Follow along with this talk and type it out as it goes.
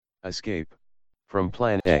Escape from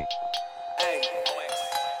Plan A.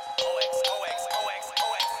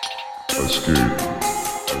 Escape, escape,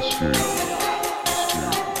 escape.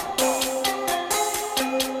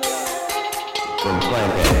 From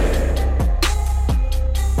Plan A.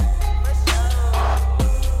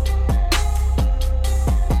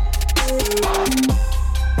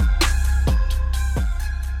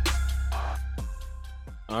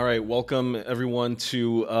 All right, welcome everyone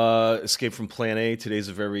to Escape from Plan A. Today's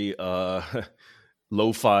a very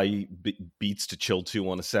lo-fi beats to chill to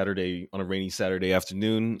on a rainy Saturday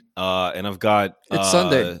afternoon. And I've got It's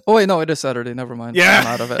Sunday. Oh wait, no, it is Saturday. Never mind. Yeah, I'm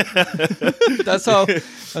out of it.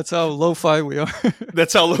 That's how lo-fi we are.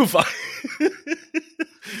 That's how lo-fi.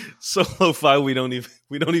 So lo-fi, we don't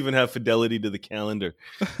even have fidelity to the calendar.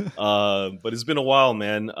 But it's been a while,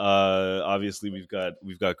 man. Obviously, we've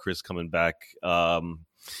got Chris coming back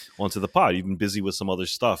onto the pod. You've been busy with some other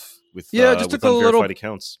stuff with Just with took a unverified little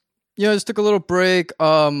accounts. Yeah, just took a little break.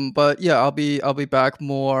 But yeah, I'll be back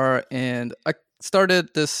more. And I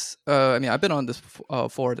started this. I've been on this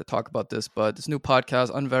before to talk about this, but this new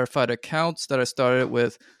podcast, Unverified Accounts, that I started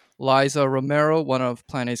with Liza Romero, one of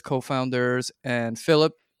Plan A's co-founders, and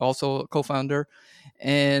Philip, also a co-founder.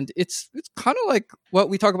 And it's kind of like what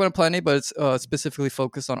we talk about in Plan A, but it's specifically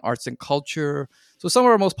focused on arts and culture. So some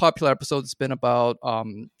of our most popular episodes has been about,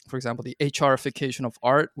 for example, the HRification of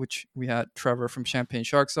art, which we had Trevor from Champagne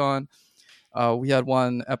Sharks on. We had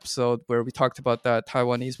one episode where we talked about that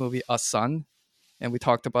Taiwanese movie Asan, and we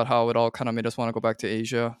talked about how it all kind of made us want to go back to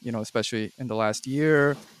Asia, especially in the last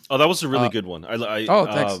year. Oh, that was a really good one.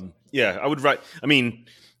 Thanks. Yeah, I would write. I mean,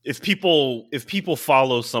 if people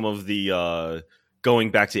follow some of the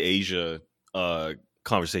going back to Asia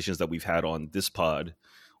conversations that we've had on this pod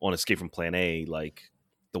on Escape from Plan A, like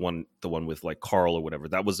the one with like Carl or whatever,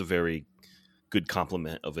 that was a very good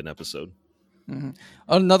compliment of an episode. Mm-hmm.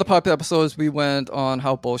 Another popular episode is we went on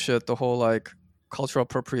how bullshit the whole like cultural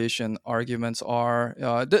appropriation arguments are.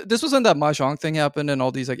 This was when that mahjong thing happened and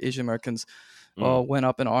all these like Asian Americans went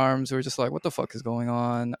up in arms. We were just like, what the fuck is going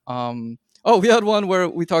on? We had one where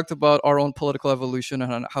we talked about our own political evolution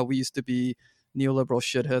and how we used to be neoliberal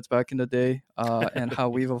shitheads back in the day, and how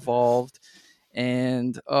we've evolved.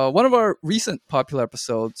 And one of our recent popular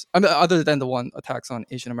episodes, other than the one attacks on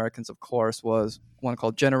Asian Americans, of course, was one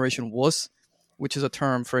called Generation Wuss, which is a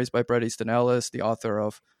term phrased by Bret Easton Ellis, the author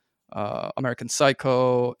of American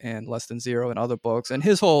Psycho and Less Than Zero and other books. And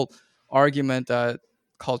his whole argument that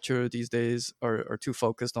culture these days are too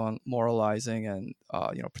focused on moralizing and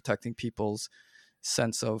protecting people's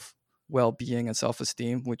sense of well-being and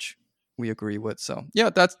self-esteem, which we agree with. So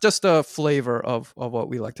yeah, that's just a flavor of what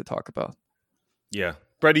we like to talk about. Yeah,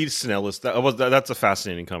 Bret Easton Ellis. That's a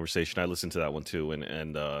fascinating conversation. I listened to that one too,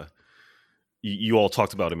 and you all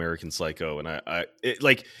talked about American Psycho, and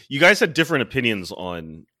like you guys had different opinions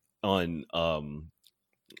on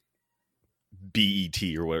BET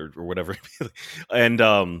or whatever, and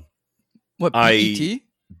what BET?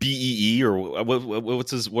 BEE or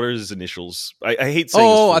what are his initials? I hate saying.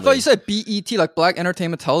 Oh, I thought you said BET, like Black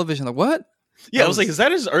Entertainment Television. Like what? Yeah, I was like, is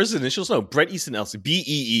that his initials? No, Bret Easton Ellis.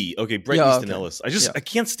 BEE. Okay, Bret Easton Ellis. I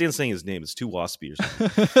can't stand saying his name. It's too waspy or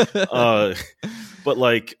something. But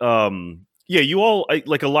like, you all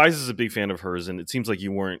like Eliza's a big fan of hers, and it seems like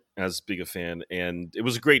you weren't as big a fan. And it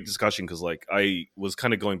was a great discussion because like I was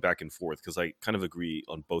kind of going back and forth because I kind of agree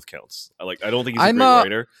on both counts. I don't think he's a great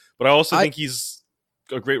writer, but I also think he's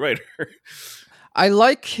a great writer. I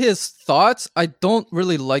like his thoughts. I don't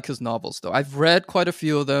really like his novels, though. I've read quite a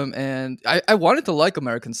few of them, and I wanted to like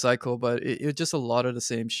American Psycho, but it's just a lot of the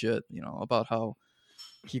same shit, about how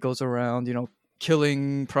he goes around,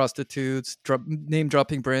 killing prostitutes,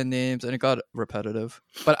 name-dropping brand names, and it got repetitive.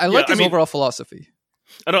 But I like his overall philosophy.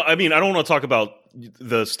 I don't want to talk about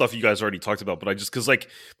the stuff you guys already talked about, but I just, because like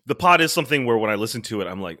the pod is something where when I listen to it,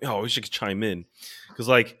 I'm like, oh, I wish I could chime in. Because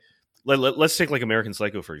like, let's take like American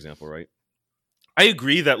Psycho, for example, right? I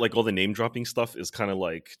agree that like all the name dropping stuff is kind of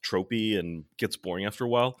like tropey and gets boring after a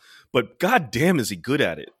while, but goddamn, is he good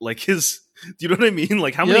at it? Like do you know what I mean?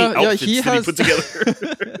 Like how many outfits did he put together?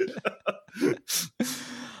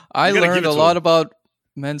 I learned a lot about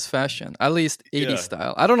men's fashion, at least 80s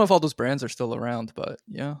style. I don't know if all those brands are still around, but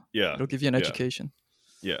it'll give you an education.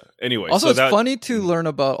 Yeah. Anyway, also it's funny to learn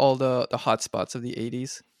about all the hot spots of the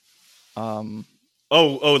 80s.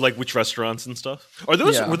 Oh, like which restaurants and stuff? Were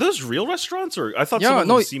those real restaurants, or I thought some of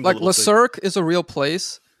them seemed like Le Cirque is a real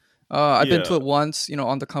place. I've been to it once,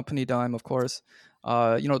 on the company dime, of course.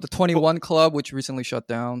 The 21 Club, which recently shut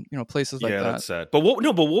down, places like that. Yeah, that's sad. But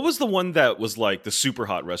what was the one that was like the super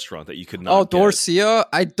hot restaurant that you could not get? Dorsia.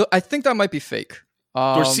 I think that might be fake.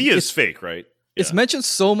 Dorsia is fake, right? It's mentioned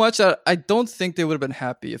so much that I don't think they would have been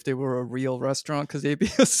happy if they were a real restaurant because they'd be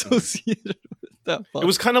associated with that. It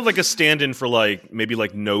was kind of like a stand-in for like maybe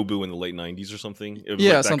like Nobu in the late 90s or something. It was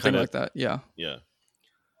yeah, like that something kinda, like that. Yeah. Yeah.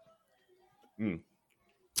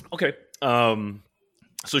 Okay.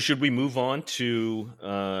 So should we move on to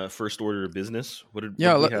first order of business? What did we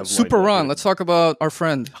have Super lined up Ron. here? Let's talk about our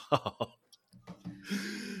friend.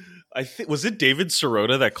 I think was it David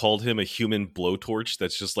Sirota that called him a human blowtorch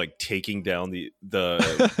that's just like taking down the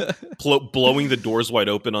blowing the doors wide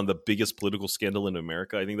open on the biggest political scandal in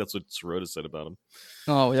America. I think that's what Sirota said about him.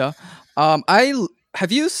 Oh yeah.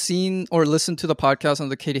 Have you seen or listened to the podcast on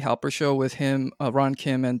the Katie Halper show with him, Ron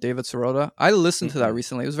Kim, and David Sirota? I listened to that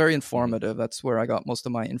recently. It was very informative. That's where I got most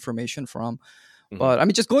of my information from. But I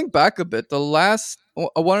mean, just going back a bit,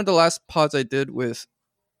 one of the last pods I did with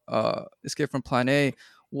Escape from Plan A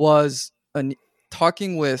was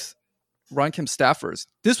talking with Ron Kim staffers.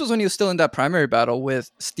 This was when he was still in that primary battle with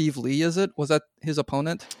Steve Lee. Was that his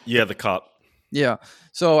opponent? Yeah, the cop. Yeah.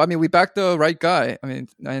 So I mean, we backed the right guy. I mean,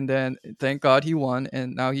 and then thank God he won,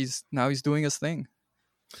 and now he's doing his thing.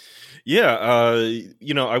 Yeah,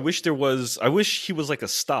 I wish he was like a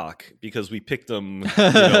stock because we picked him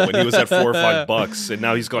when he was at $4 or $5, and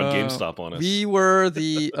now he's gone GameStop on us. We were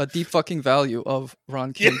the deep fucking value of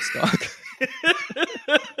Ron Kim stock.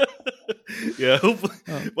 Yeah,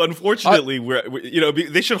 but unfortunately,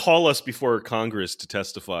 they should haul us before Congress to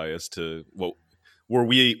testify as to what were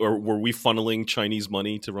we funneling Chinese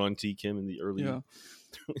money to Ron T. Kim in the early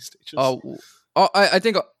stages. I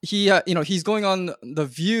think he's going on The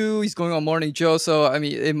View. He's going on Morning Joe. So I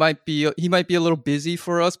mean, he might be a little busy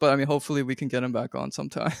for us, but I mean, hopefully we can get him back on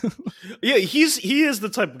sometime. Yeah, he is the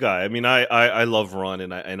type of guy. I mean, I love Ron,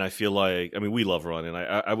 and I feel like we love Ron, and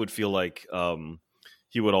I would feel like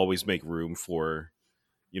he would always make room for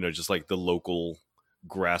just like the local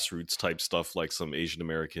grassroots type stuff, like some Asian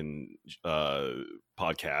American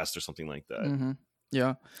podcast or something like that. Mm-hmm.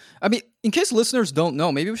 Yeah. I mean, in case listeners don't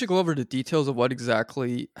know, maybe we should go over the details of what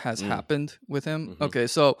exactly has happened with him. Mm-hmm. Okay,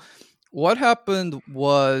 so what happened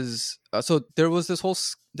was there's this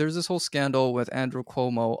whole scandal with Andrew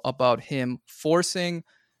Cuomo about him forcing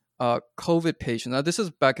COVID patients. Now, this is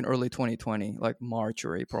back in early 2020, like March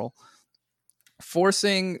or April,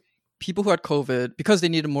 forcing people who had COVID because they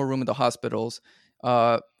needed more room in the hospitals,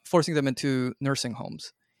 forcing them into nursing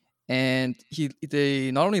homes. And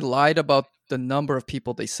they not only lied about the number of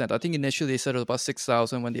people they sent. I think initially they said it was about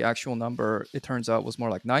 6,000 when the actual number, it turns out, was more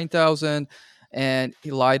like 9,000. And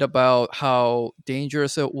he lied about how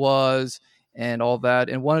dangerous it was and all that.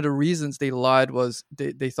 And one of the reasons they lied was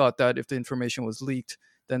they thought that if the information was leaked,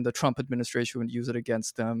 then the Trump administration would use it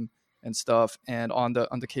against them and stuff. And on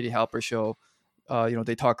the Katie Halper show,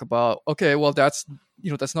 they talk about, okay, well, that's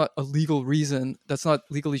not a legal reason. That's not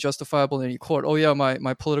legally justifiable in any court. Oh yeah,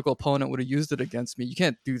 my political opponent would have used it against me. You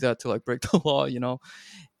can't do that to like break the law,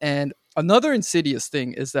 And another insidious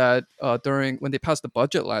thing is that when they passed the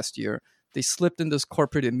budget last year, they slipped in this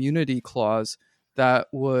corporate immunity clause that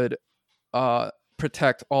would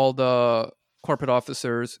protect all the corporate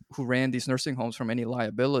officers who ran these nursing homes from any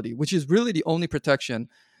liability, which is really the only protection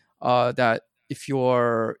that if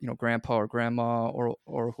your grandpa or grandma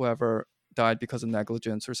or whoever died because of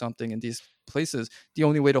negligence or something in these places, the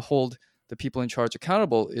only way to hold the people in charge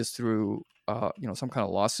accountable is through some kind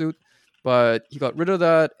of lawsuit. But he got rid of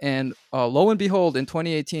that, and lo and behold, in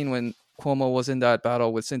 2018, when Cuomo was in that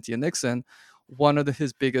battle with Cynthia Nixon, one of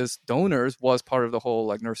his biggest donors was part of the whole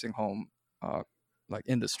like nursing home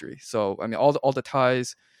industry. So I mean, all the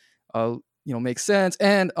ties make sense.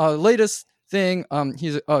 And latest thing,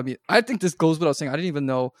 I think this goes without saying. I didn't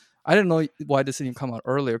know why this didn't even come out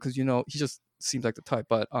earlier, because he just seems like the type.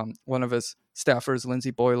 But one of his staffers,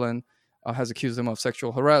 Lindsey Boylan, has accused him of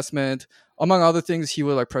sexual harassment. Among other things, he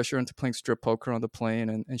would like pressure into playing strip poker on the plane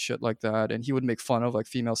and shit like that. And he would make fun of like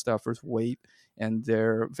female staffers' weight and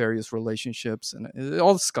their various relationships and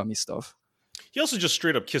all the scummy stuff. He also just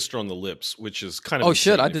straight up kissed her on the lips, which is kind of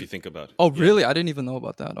insane if you think about it. Oh, really? I didn't even know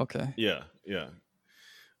about that. Okay. Yeah.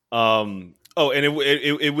 And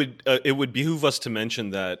it would behoove us to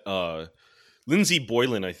mention that Lindsey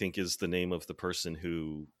Boylan, I think, is the name of the person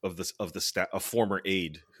a former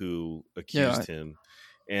aide who accused him,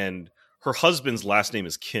 and her husband's last name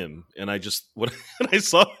is Kim. And when I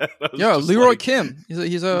saw that, Leroy Kim.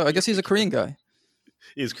 I guess he's a Korean guy.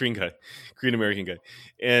 He's a Korean American guy.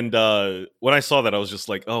 And when I saw that, I was just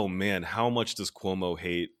like, oh man, how much does Cuomo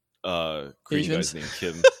hate Korean guy's named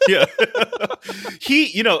Kim? Yeah.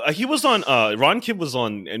 He was on Ron Kim was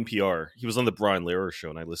on NPR. He was on the Brian Lehrer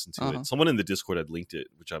show, and I listened to it. Someone in the Discord had linked it,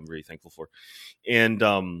 which I'm very thankful for. And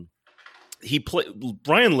he played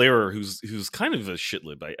Brian Lehrer, who's kind of a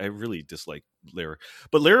shitlib. I really dislike Lehrer,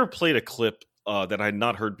 but Lehrer played a clip that I had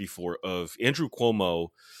not heard before of Andrew Cuomo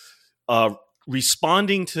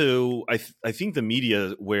responding to I think the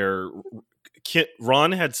media where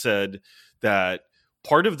Ron had said that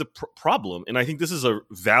part of the problem, and I think this is a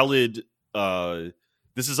valid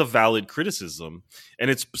criticism, and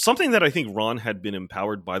it's something that I think Ron had been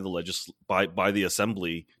empowered by the by the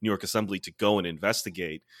Assembly, New York Assembly, to go and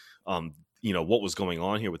investigate. What was going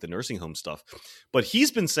on here with the nursing home stuff. But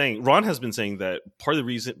Ron has been saying that part of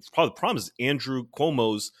the problem is Andrew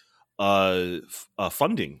Cuomo's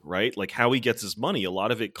funding, right? Like how he gets his money. A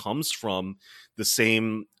lot of it comes from the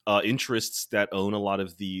same interests that own a lot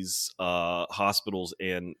of these hospitals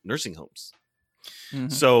and nursing homes. Mm-hmm.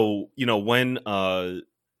 So, when a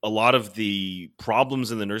lot of the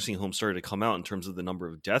problems in the nursing home started to come out in terms of the number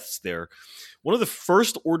of deaths there, one of the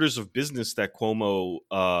first orders of business that Cuomo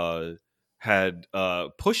had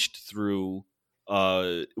pushed through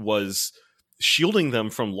was shielding them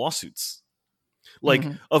from lawsuits. Like,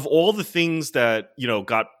 of all the things that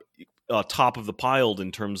got top of the pile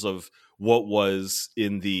in terms of what was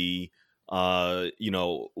in the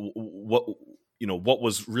what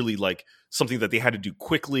was really like something that they had to do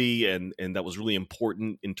quickly and that was really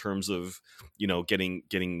important in terms of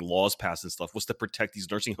getting laws passed and stuff, was to protect these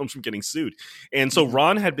nursing homes from getting sued. And so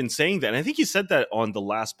Ron had been saying that, and I think he said that on the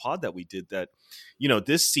last pod that we did, that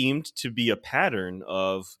this seemed to be a pattern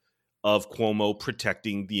of Cuomo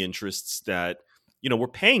protecting the interests that were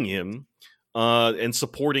paying him and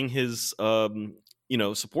supporting his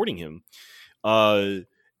supporting him.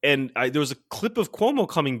 And there was a clip of Cuomo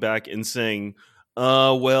coming back and saying,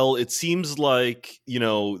 well, it seems like,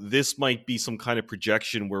 this might be some kind of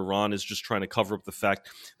projection where Ron is just trying to cover up the fact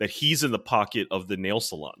that he's in the pocket of the nail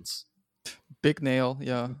salons. Big nail,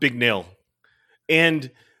 yeah. Big nail.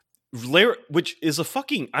 And which is a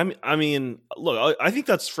fucking, I mean, look, I think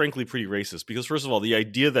that's frankly pretty racist, because first of all, the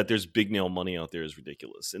idea that there's big nail money out there is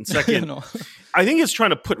ridiculous. And second, I think it's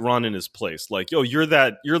trying to put Ron in his place. Like, yo, you're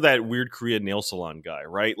that weird Korean nail salon guy,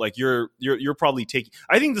 right? Like you're probably taking,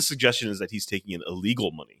 I think the suggestion is that he's taking in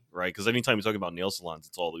illegal money, right? Because anytime you talk about nail salons,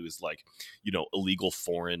 it's always like, illegal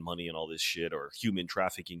foreign money and all this shit, or human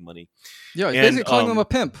trafficking money. Yeah, he's basically calling him a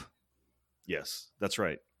pimp. Yes, that's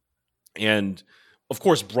right. And of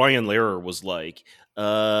course, Brian Lehrer was like,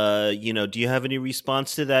 do you have any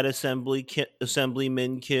response to that,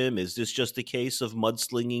 Assemblyman Kim? Is this just a case of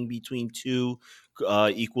mudslinging between two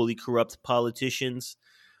equally corrupt politicians?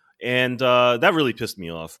 And that really pissed me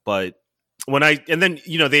off. But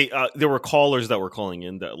there were callers that were calling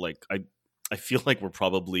in that, like, I feel like were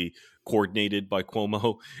probably coordinated by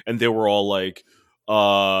Cuomo, and they were all like,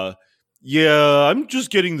 yeah, I'm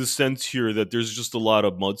just getting the sense here that there's just a lot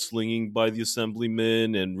of mudslinging by the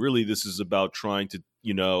Assemblyman, and really this is about trying to,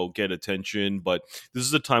 get attention. But this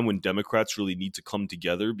is a time when Democrats really need to come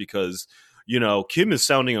together, because, Kim is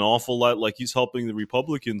sounding an awful lot like he's helping the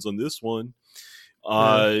Republicans on this one.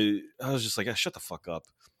 I was just like, shut the fuck up.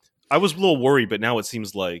 I was a little worried, but now it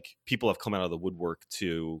seems like people have come out of the woodwork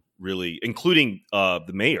to really, including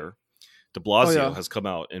the mayor. De Blasio has come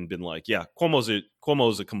out and been like, yeah,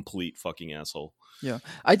 Cuomo's a complete fucking asshole. Yeah,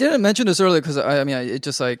 I didn't mention this earlier because it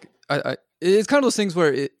just like it's kind of those things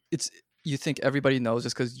where it's you think everybody knows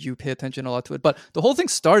just because you pay attention a lot to it. But the whole thing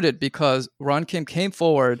started because Ron Kim came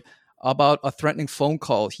forward about a threatening phone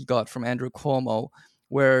call he got from Andrew Cuomo,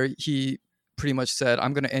 where he pretty much said,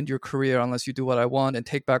 I'm going to end your career unless you do what I want and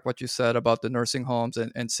take back what you said about the nursing homes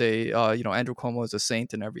and say, Andrew Cuomo is a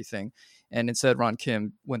saint and everything. And instead, Ron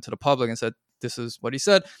Kim went to the public and said, this is what he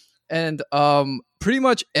said. And pretty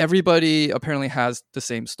much everybody apparently has the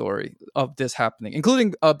same story of this happening,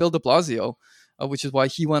 including Bill de Blasio, which is why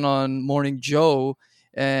he went on Morning Joe.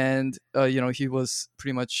 And, he was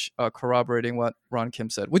pretty much corroborating what Ron Kim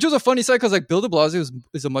said, which was a funny side because, like, Bill de Blasio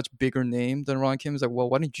is a much bigger name than Ron Kim. He's like, well,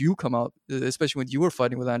 why didn't you come out, especially when you were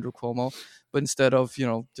fighting with Andrew Cuomo, but instead of,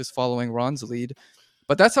 just following Ron's lead.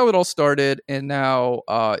 But that's how it all started. And now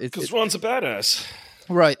because Ron's a badass.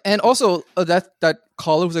 Right. And also that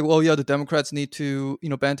caller was like, well, yeah, the Democrats need to,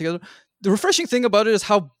 band together. The refreshing thing about it is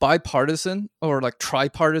how bipartisan or like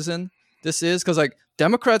tripartisan this is, because like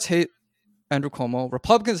Democrats hate Andrew Cuomo,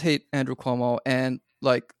 Republicans hate Andrew Cuomo, and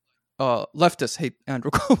like leftists hate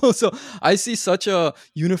Andrew Cuomo. So I see such a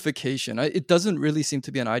unification. It doesn't really seem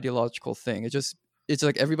to be an ideological thing. It's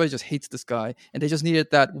like everybody just hates this guy, and they just needed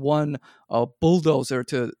that one bulldozer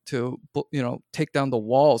to take down the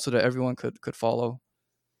wall so that everyone could follow.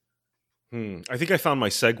 I think I found my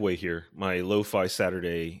segue here, my lo-fi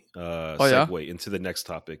Saturday yeah? segue into the next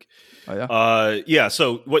topic. Oh yeah. Yeah.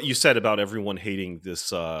 So what you said about everyone hating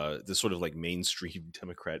this this sort of like mainstream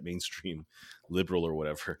Democrat, mainstream liberal or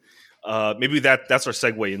whatever. Maybe that's our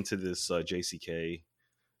segue into this JCK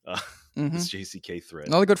this JCK thread.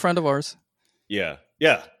 Another good friend of ours. Yeah.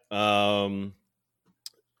 Yeah.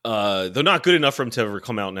 They're not good enough for him to ever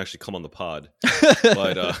come out and actually come on the pod.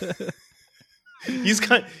 But he's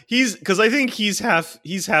because I think he's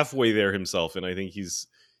halfway there himself, and I think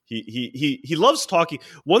he loves talking.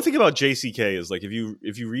 One thing about JCK is like if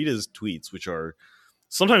you read his tweets, which are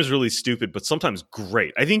sometimes really stupid, but sometimes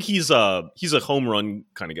great. I think he's a home run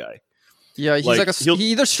kind of guy. Yeah, he's like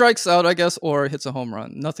he either strikes out, I guess, or hits a home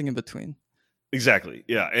run. Nothing in between. Exactly.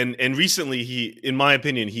 Yeah, and recently in my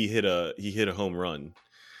opinion, he hit a home run.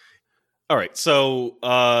 All right, so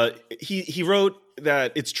he wrote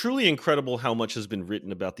that it's truly incredible how much has been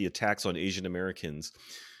written about the attacks on Asian Americans,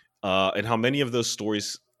 and how many of those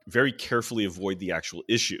stories very carefully avoid the actual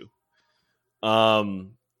issue.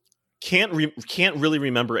 Can't really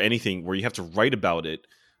remember anything where you have to write about it,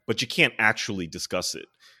 but you can't actually discuss it.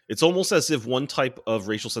 It's almost as if one type of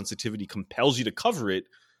racial sensitivity compels you to cover it,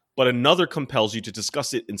 but another compels you to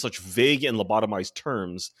discuss it in such vague and lobotomized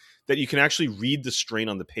terms that you can actually read the strain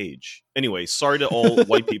on the page. Anyway, sorry to all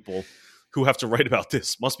white people who have to write about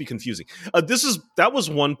this. Must be confusing. That was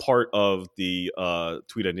one part of the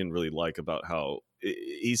tweet I didn't really like about how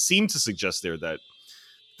he seemed to suggest there that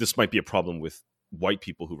this might be a problem with white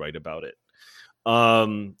people who write about it.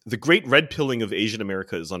 The great red pilling of Asian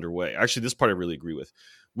America is underway. Actually, this part I really agree with.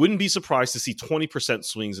 Wouldn't be surprised to see 20%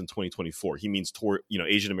 swings in 2024. He means toward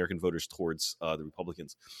Asian American voters towards the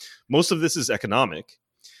Republicans. Most of this is economic.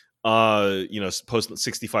 Post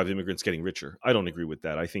 65 immigrants getting richer. I don't agree with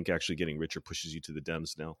that. I think actually getting richer pushes you to the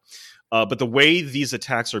Dems now. But the way these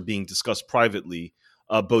attacks are being discussed privately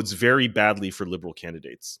bodes very badly for liberal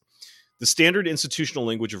candidates. The standard institutional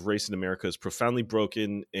language of race in America is profoundly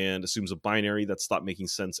broken and assumes a binary that stopped making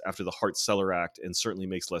sense after the Hart-Celler Act and certainly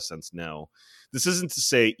makes less sense now. This isn't to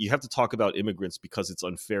say you have to talk about immigrants because it's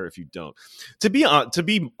unfair if you don't. To be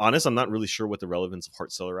honest, I'm not really sure what the relevance of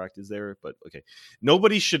Hart-Celler Act is there, but okay.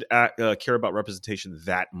 Nobody should care about representation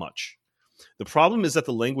that much. The problem is that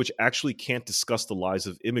the language actually can't discuss the lives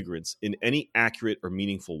of immigrants in any accurate or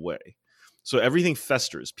meaningful way. So everything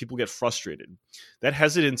festers. People get frustrated. That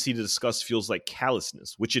hesitancy to discuss feels like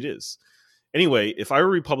callousness, which it is. Anyway, if I were a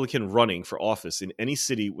Republican running for office in any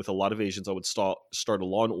city with a lot of Asians, I would start a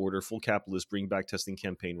law and order, full capitalist, bring back testing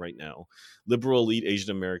campaign right now. Liberal elite Asian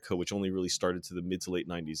America, which only really started to the mid to late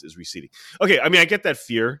 90s, is receding. Okay, I mean, I get that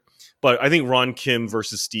fear, but I think Ron Kim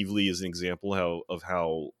versus Steve Lee is an example of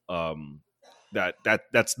how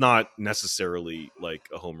that's not necessarily like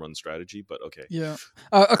a home run strategy, but okay. Yeah.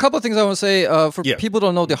 A couple of things I want to say. For people who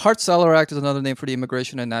don't know, the Hart-Celler Act is another name for the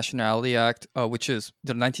Immigration and Nationality Act, which is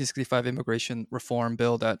the 1965 immigration reform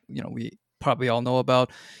bill that we probably all know about.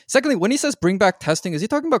 Secondly, when he says bring back testing, is he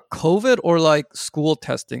talking about COVID or like school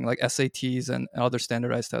testing, like SATs and other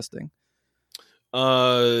standardized testing?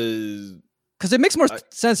 Because it makes more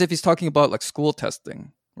sense if he's talking about like school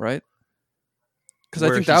testing, right? Because I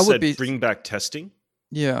think that would be bring back testing.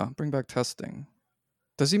 Yeah, bring back testing.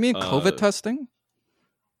 Does he mean COVID testing?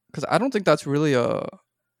 Because I don't think that's really a.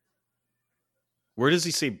 Where does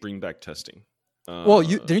he say bring back testing? Well,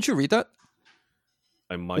 didn't you read that?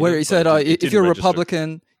 I might. Where he said, if you're a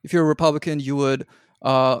Republican, you would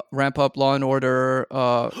ramp up law and order.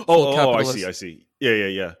 I see.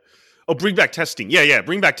 Yeah. Oh, bring back testing. Yeah,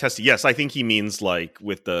 bring back testing. Yes, I think he means like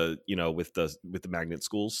with the magnet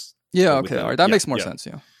schools. Yeah, okay. All right. That makes more sense,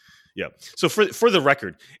 yeah. Yeah. So for the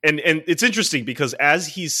record, and it's interesting because as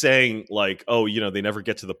he's saying like, they never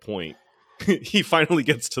get to the point, he finally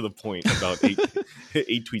gets to the point about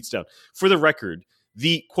eight tweets down. For the record,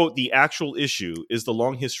 the quote, the actual issue is the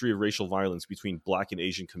long history of racial violence between Black and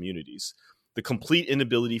Asian communities, the complete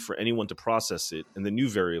inability for anyone to process it, and the new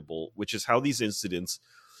variable, which is how these incidents,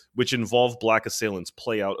 which involve Black assailants,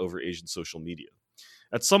 play out over Asian social media.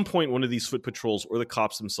 At some point, one of these foot patrols or the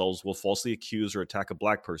cops themselves will falsely accuse or attack a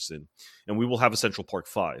Black person, and we will have a Central Park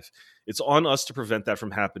 5. It's on us to prevent that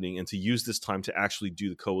from happening and to use this time to actually do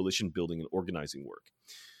the coalition building and organizing work.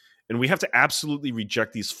 And we have to absolutely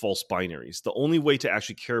reject these false binaries. The only way to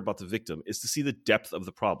actually care about the victim is to see the depth of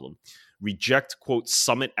the problem. Reject, quote,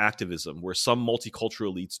 summit activism, where some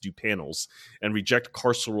multicultural elites do panels, and reject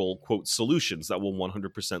carceral, quote, solutions that will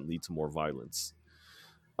 100% lead to more violence.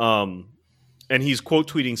 And he's quote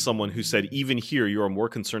tweeting someone who said, even here, you are more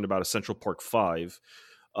concerned about a Central Park 5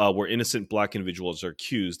 where innocent Black individuals are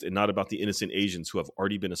accused and not about the innocent Asians who have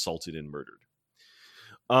already been assaulted and murdered.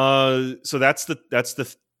 So that's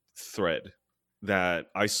the thread that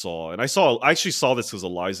I saw, and I actually saw this because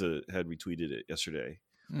Eliza had retweeted it yesterday.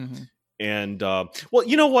 Mm-hmm. And well,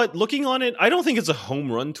 you know what? Looking on it, I don't think it's a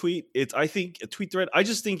home run tweet. I think a tweet thread. I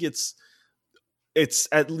just think it's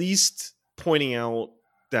at least pointing out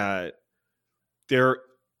that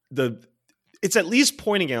it's at least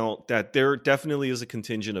pointing out that there definitely is a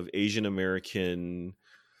contingent of Asian American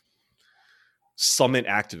summit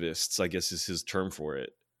activists, I guess is his term for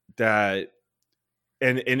it, that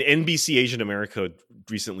and NBC Asian America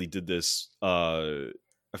recently did this.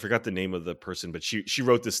 I forgot the name of the person, but she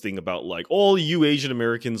wrote this thing about like, all you Asian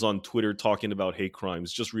Americans on Twitter talking about hate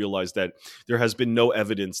crimes just realized that there has been no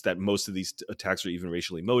evidence that most of these attacks are even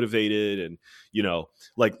racially motivated, and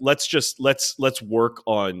like let's work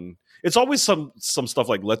on. It's always some stuff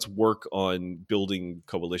like let's work on building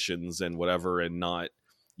coalitions and whatever, and not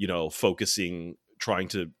focusing trying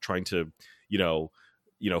to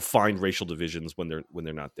find racial divisions when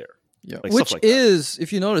they're not there. Yeah, like which like is,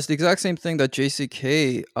 if you notice, the exact same thing that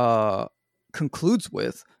JCK concludes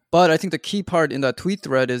with. But I think the key part in that tweet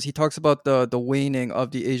thread is he talks about the waning of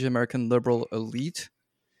the Asian American liberal elite,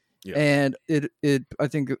 and it I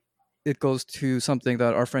think it goes to something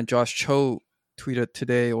that our friend Josh Cho tweeted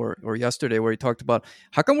today or yesterday, where he talked about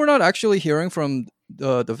how come we're not actually hearing from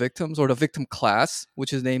the victims or the victim class,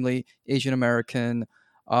 which is namely Asian American,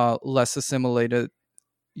 less assimilated,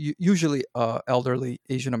 usually elderly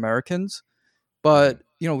Asian Americans. But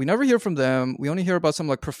we never hear from them. We only hear about some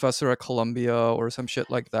like professor at Columbia or some shit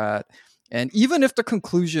like that. And even if the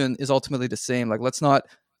conclusion is ultimately the same, like let's not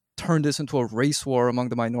turn this into a race war among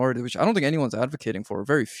the minority, which I don't think anyone's advocating for.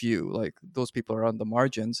 Very few, like those people are on the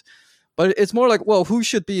margins. But it's more like, well, who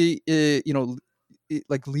should be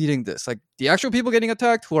like leading this? Like the actual people getting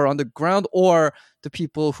attacked who are on the ground, or the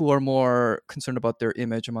people who are more concerned about their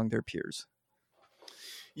image among their peers?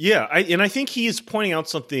 Yeah, I think he is pointing out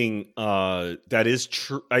something that is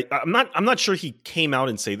true. I'm not sure he came out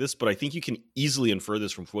and say this, but I think you can easily infer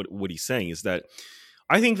this from what he's saying, is that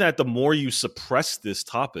I think that the more you suppress this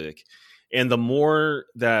topic, and the more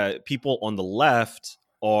that people on the left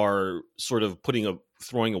are sort of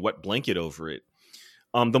throwing a wet blanket over it,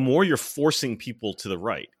 the more you're forcing people to the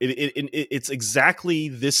right. It's exactly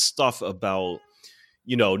this stuff about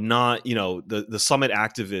not the summit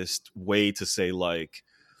activist way to say like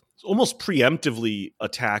almost preemptively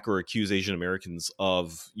attack or accuse Asian Americans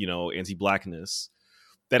of anti-blackness,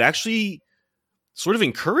 that actually sort of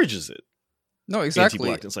encourages it. No, exactly.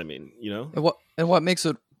 Anti-blackness, I mean, And what makes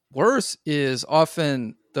it worse is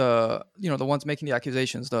often the ones making the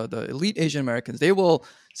accusations, the elite Asian Americans, they will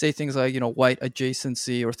say things like white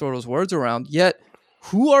adjacency or throw those words around. Yet,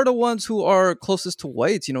 who are the ones who are closest to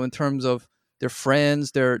whites? In terms of their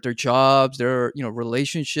friends, their jobs, their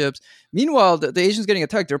relationships. Meanwhile, the Asians getting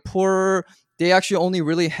attacked, they're poorer. They actually only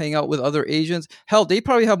really hang out with other Asians. Hell, they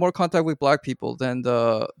probably have more contact with black people than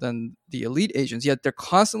the elite Asians. Yet they're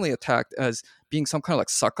constantly attacked as being some kind of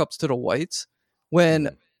like suck ups to the whites.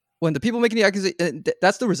 When the people making the accusation,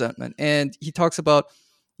 that's the resentment. And he talks about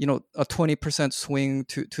a 20% swing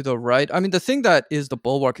to the right. I mean, the thing that is the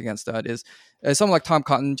bulwark against that is someone like Tom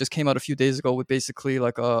Cotton just came out a few days ago with basically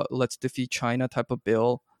like a let's defeat China type of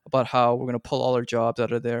bill about how we're going to pull all our jobs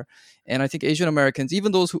out of there. And I think Asian Americans,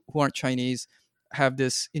 even those who aren't Chinese, have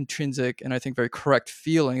this intrinsic and I think very correct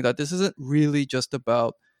feeling that this isn't really just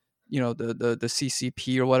about the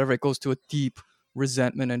CCP or whatever. It goes to a deep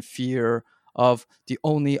resentment and fear of the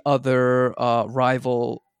only other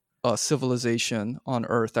rival civilization on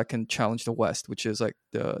Earth that can challenge the West, which is like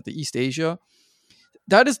the East Asia.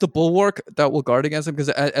 That is the bulwark that will guard against them, because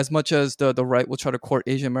as much as the right will try to court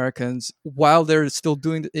Asian Americans, while they're still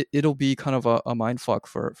doing it, it'll be kind of a mindfuck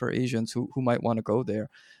for Asians who might want to go there.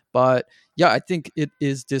 But yeah, I think it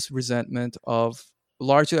is this resentment of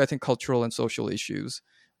largely, I think, cultural and social issues,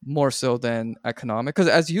 more so than economic. Because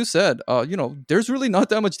as you said, there's really not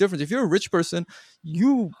that much difference. If you're a rich person,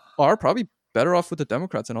 you are probably better off with the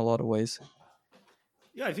Democrats in a lot of ways.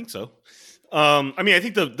 Yeah, I think so. I mean, I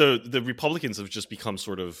think the Republicans have just become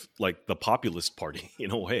sort of like the populist party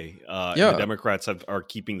in a way. And the Democrats are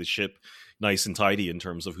keeping the ship nice and tidy in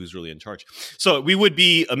terms of who's really in charge. So we would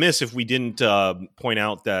be amiss if we didn't point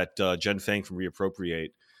out that Jen Fang from Reappropriate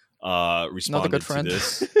responded to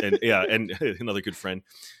this. And another good friend.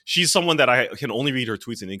 She's someone that I can only read her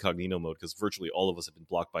tweets in incognito mode because virtually all of us have been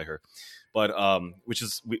blocked by her. But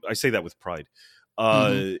I say that with pride.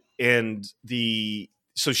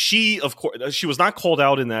 So she, of course, she was not called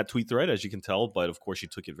out in that tweet thread, as you can tell, but of course she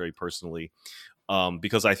took it very personally.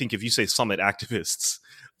 because I think if you say summit activists,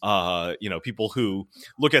 people who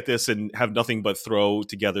look at this and have nothing but throw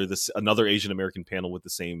together another Asian American panel with the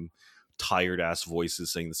same tired ass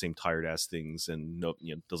voices saying the same tired ass things and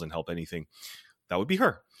doesn't help anything, that would be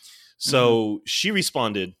her. So she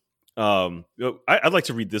responded. I'd like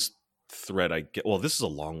to read this thread. This is a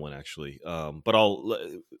long one actually, but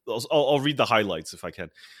I'll read the highlights if I can.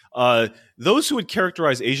 Those who would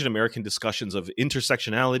characterize Asian American discussions of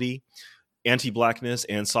intersectionality, anti-blackness,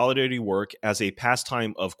 and solidarity work as a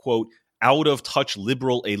pastime of, quote, out of touch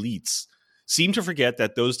liberal elites seem to forget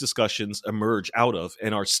that those discussions emerge out of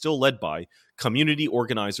and are still led by community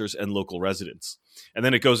organizers and local residents. And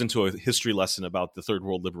then it goes into a history lesson about the Third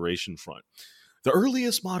World Liberation Front. The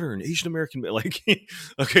earliest modern Asian American,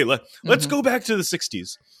 okay, let's go back to the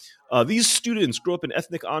 60s. These students grew up in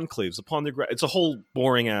ethnic enclaves upon their it's a whole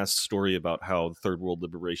boring ass story about how the Third World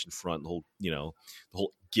Liberation Front, the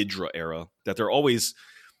whole Gidra era, that they're always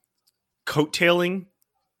coattailing,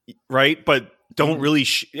 right? But don't really.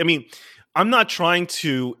 I'm not trying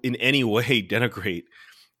to in any way denigrate,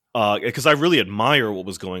 because I really admire what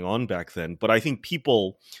was going on back then. But I think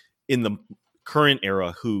people in the current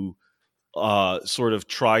era who sort of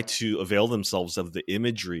try to avail themselves of the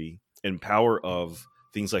imagery and power of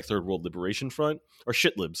things like Third World Liberation Front are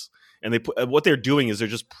shit libs. And what they're doing is they're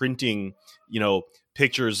just printing,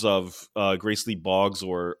 pictures of Grace Lee Boggs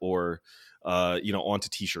or onto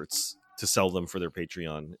T-shirts to sell them for their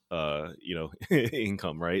Patreon,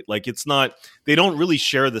 income, right? Like it's not, they don't really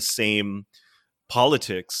share the same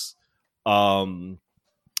politics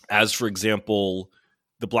as, for example,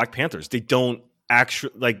 the Black Panthers. They don't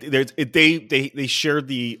actually they share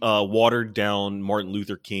the watered down Martin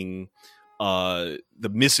Luther King, the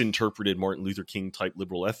misinterpreted Martin Luther King type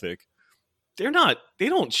liberal ethic. They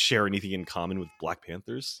don't share anything in common with Black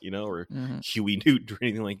Panthers, or Huey Newton or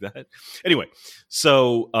anything like that. Anyway,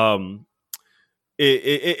 so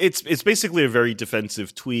it's basically a very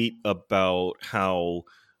defensive tweet about how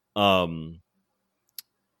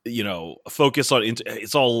focus on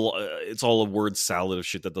it's all a word salad of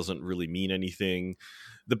shit that doesn't really mean anything.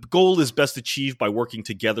 The goal is best achieved by working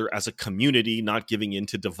together as a community, not giving in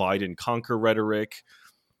to divide and conquer rhetoric.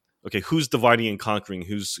 Okay, who's dividing and conquering?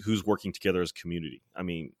 Who's working together as a community? I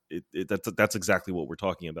mean, that's exactly what we're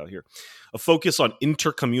talking about here. A focus on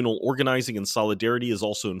intercommunal organizing and solidarity is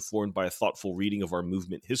also informed by a thoughtful reading of our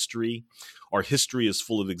movement history. Our history is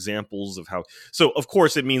full of examples of how. So, of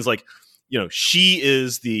course, it means she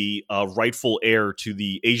is the rightful heir to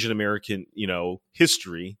the Asian American,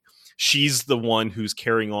 history. She's the one who's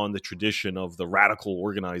carrying on the tradition of the radical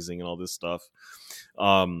organizing and all this stuff.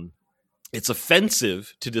 It's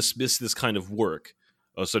offensive to dismiss this kind of work.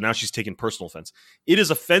 Oh, so now she's taken personal offense. It is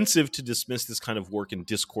offensive to dismiss this kind of work and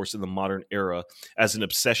discourse in the modern era as an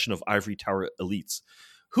obsession of ivory tower elites.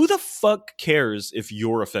 Who the fuck cares if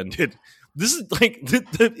you're offended? This is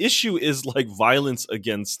the issue is violence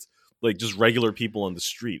against just regular people on the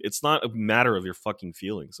street. It's not a matter of your fucking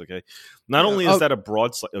feelings. Okay. Not only is that a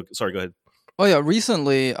broad, sorry, go ahead. Oh yeah.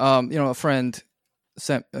 Recently, a friend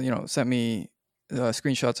sent me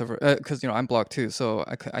screenshots of her because I'm blocked too, so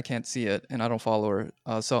I can't see it and I don't follow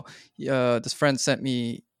her. So this friend sent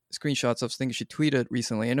me screenshots of things she tweeted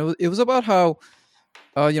recently, and it was about how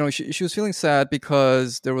she was feeling sad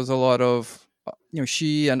because there was a lot of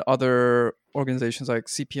she and other organizations like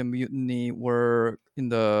CPM Mutiny were in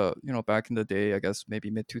the back in the day, I guess maybe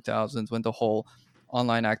mid 2000s, when the whole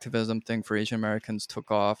online activism thing for Asian Americans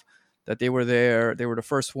took off, that they were the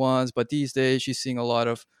first ones. But these days she's seeing a lot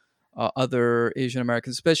of other Asian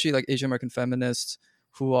Americans, especially Asian American feminists,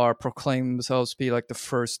 who are proclaiming themselves to be the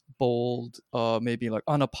first bold, maybe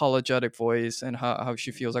unapologetic voice, and how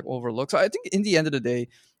she feels overlooked. So I think in the end of the day,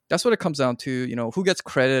 that's what it comes down to, who gets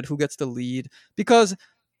credit, who gets the lead, because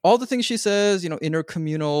all the things she says,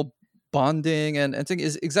 intercommunal bonding and thing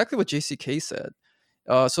is exactly what JCK said.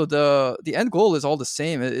 So the end goal is all the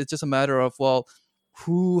same. It's just a matter of,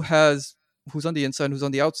 who's on the inside, who's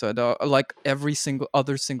on the outside, like every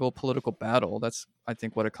single political battle. That's, I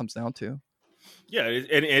think, what it comes down to. Yeah,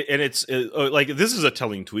 and it's this is a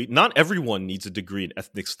telling tweet. Not everyone needs a degree in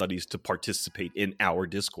ethnic studies to participate in our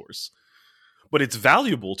discourse, but it's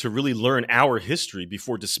valuable to really learn our history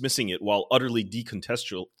before dismissing it while utterly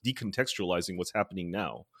decontextualizing what's happening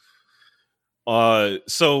now.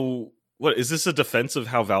 So what is this a defense of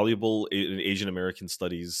how valuable an Asian American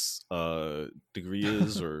studies degree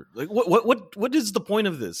is, or what is the point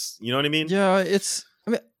of this? You know what I mean? Yeah,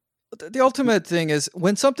 the ultimate thing is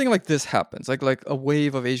when something like this happens, like a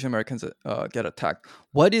wave of Asian Americans get attacked.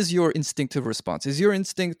 What is your instinctive response? Is your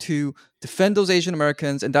instinct to defend those Asian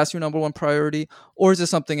Americans, and that's your number one priority, or is it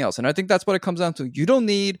something else? And I think that's what it comes down to. You don't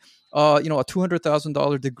need, a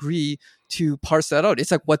 $200,000 degree to parse that out.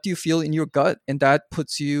 It's like, what do you feel in your gut, and that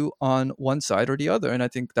puts you on one side or the other. And I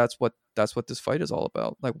think that's what this fight is all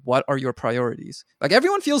about. Like, what are your priorities? Like,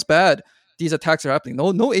 everyone feels bad these attacks are happening.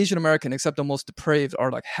 No Asian American except the most depraved are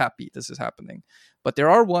like happy this is happening. But there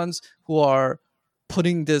are ones who are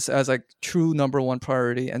putting this as like true number one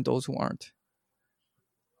priority, and those who aren't.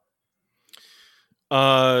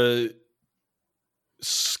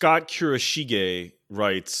 Scott Kurashige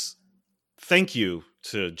writes, "Thank you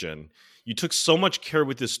to Jen. You took so much care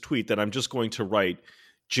with this tweet that I'm just going to write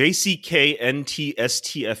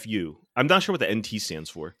JCKNTSTFU. I'm not sure what the NT stands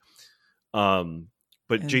for.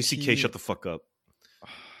 But JCK, shut the fuck up."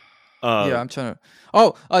 Yeah, I'm trying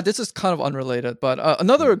to. This is kind of unrelated, but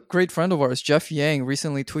another great friend of ours, Jeff Yang,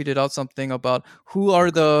 recently tweeted out something about who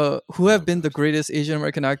have been the greatest Asian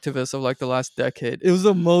American activists of like the last decade. It was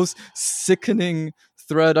the most sickening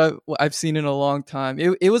thread I've seen in a long time.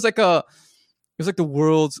 It was like the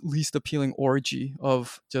world's least appealing orgy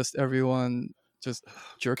of just everyone just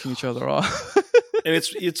jerking each other off. And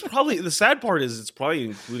it's probably, the sad part is it's probably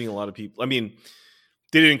including a lot of people. I mean,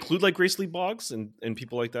 did it include like Grace Lee Boggs and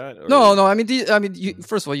people like that? Or? No. I mean,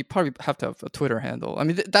 first of all, you probably have to have a Twitter handle. I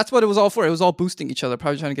mean, that's what it was all for. It was all boosting each other,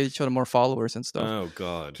 probably trying to get each other more followers and stuff. Oh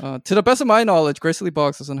God. To the best of my knowledge, Grace Lee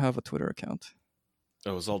Boggs doesn't have a Twitter account.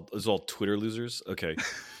 Oh, it was all Twitter losers. Okay.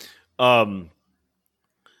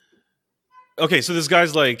 Okay, so this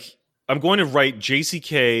guy's like, I'm going to write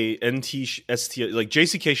JCKNTST, like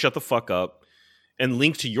JCK, shut the fuck up, and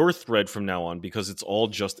link to your thread from now on because it's all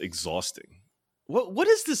just exhausting. What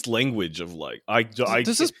is this language of like?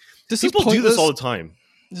 This is people do this all the time.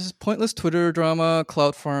 This is pointless Twitter drama,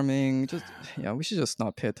 cloud farming. We should just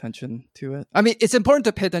not pay attention to it. I mean, it's important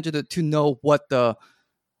to pay attention to know what the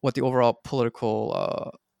overall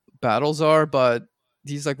political battles are, but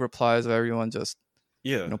these like replies of everyone just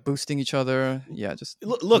boosting each other. Yeah, just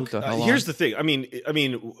look. Here's the thing. I mean,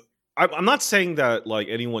 I'm not saying that like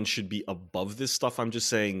anyone should be above this stuff. I'm just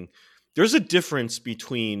saying there's a difference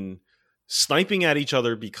between sniping at each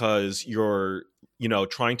other because you're,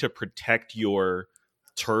 trying to protect your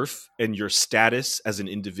turf and your status as an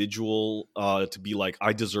individual, to be like,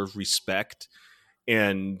 I deserve respect,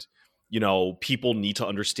 and people need to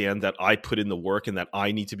understand that I put in the work and that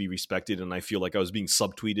I need to be respected, and I feel like I was being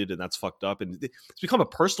subtweeted and that's fucked up, and it's become a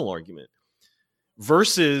personal argument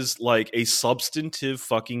versus like a substantive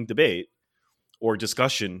fucking debate or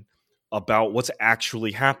discussion about what's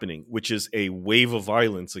actually happening, which is a wave of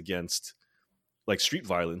violence against, like, street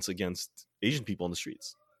violence against Asian people on the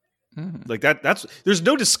streets. Mm-hmm. Like there's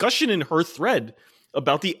no discussion in her thread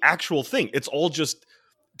about the actual thing. It's all just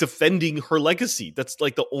defending her legacy. That's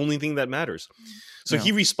like the only thing that matters. So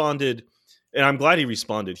he responded, and I'm glad he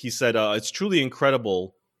responded. He said, it's truly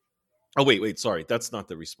incredible. Oh, wait, sorry. That's not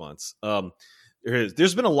the response.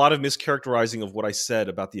 There's been a lot of mischaracterizing of what I said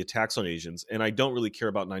about the attacks on Asians, and I don't really care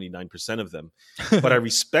about 99% of them. But I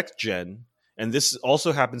respect Jen, and this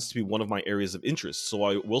also happens to be one of my areas of interest. So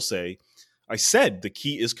I will say, I said the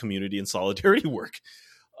key is community and solidarity work.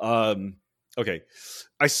 Okay.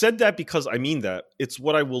 I said that because I mean that. It's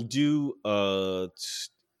what I will do.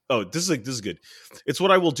 This is good. It's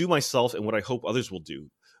what I will do myself and what I hope others will do.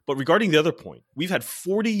 But regarding the other point, we've had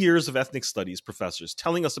 40 years of ethnic studies professors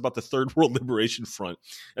telling us about the Third World Liberation Front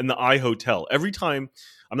and the I Hotel. Every time,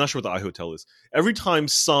 I'm not sure what the I Hotel is, every time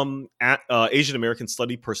some Asian American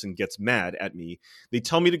study person gets mad at me, they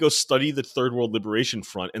tell me to go study the Third World Liberation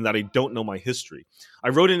Front and that I don't know my history. I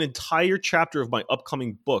wrote an entire chapter of my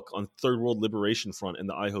upcoming book on Third World Liberation Front and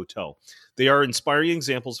the I Hotel. They are inspiring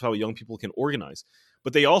examples of how young people can organize,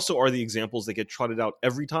 but they also are the examples that get trotted out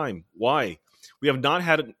every time. Why? We have not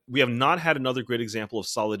had another great example of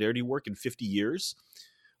solidarity work in 50 years.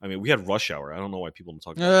 I mean, we had Rush Hour. I don't know why people don't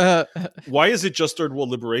talk about it. Why is it just Third World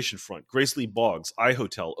Liberation Front, Grace Lee Boggs, I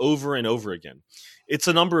Hotel, over and over again? It's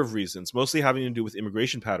a number of reasons, mostly having to do with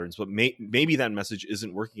immigration patterns, but maybe that message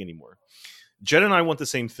isn't working anymore. Jen and I want the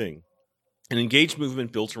same thing, an engaged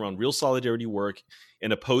movement built around real solidarity work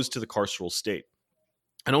and opposed to the carceral state.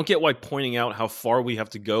 I don't get why pointing out how far we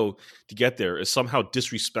have to go to get there is somehow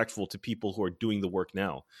disrespectful to people who are doing the work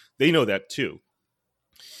now. They know that too.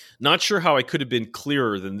 Not sure how I could have been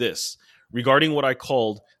clearer than this. Regarding what I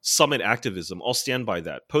called summit activism, I'll stand by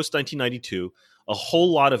that. Post-1992, a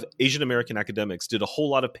whole lot of Asian American academics did a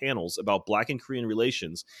whole lot of panels about Black and Korean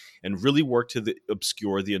relations and really worked to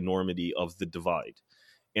obscure the enormity of the divide.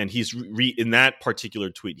 and he's in that particular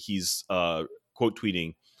tweet, he's quote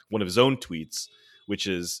tweeting one of his own tweets, which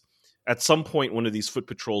is, at some point, one of these foot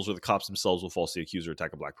patrols or the cops themselves will falsely accuse or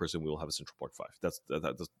attack a black person. We will have a Central Park 5.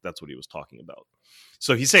 That's what he was talking about.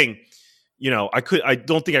 So he's saying, I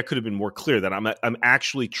don't think I could have been more clear that I'm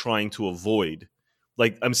actually trying to avoid,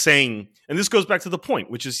 like I'm saying, and this goes back to the point,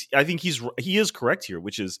 which is, I think he is correct here,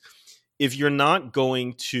 which is, if you're not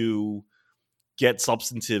going to get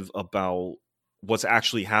substantive about what's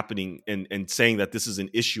actually happening and saying that this is an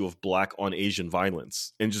issue of Black on Asian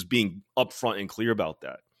violence and just being upfront and clear about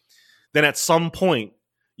that, then at some point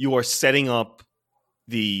you are setting up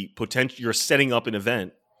you're setting up an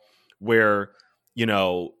event where,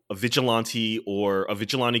 a vigilante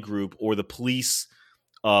group or the police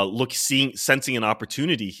sensing an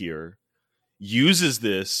opportunity here uses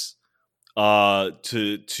this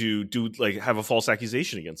to do, like, have a false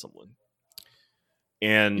accusation against someone.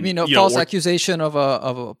 And you mean a false accusation of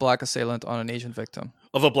a black assailant on an Asian victim?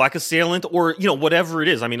 Of a black assailant, or whatever it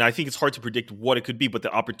is. I mean, I think it's hard to predict what it could be, but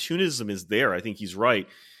the opportunism is there. I think he's right.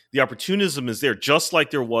 The opportunism is there, just like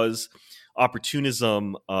there was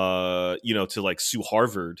opportunism, to like sue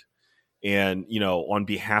Harvard, and on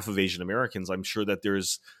behalf of Asian Americans. I'm sure that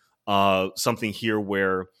there's something here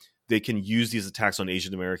where they can use these attacks on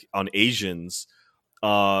Asians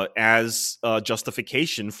as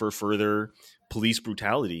justification for further police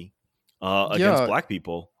brutality against Black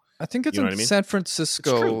people. I think it's in San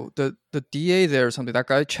Francisco. The DA there or something, that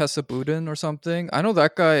guy Chesabudin or something. I know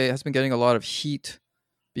that guy has been getting a lot of heat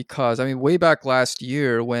because, way back last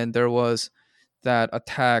year when there was that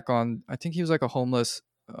attack on, I think he was like a homeless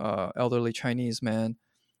elderly Chinese man.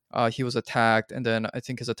 He was attacked, and then I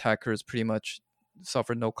think his attackers pretty much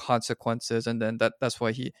suffered no consequences, and then that's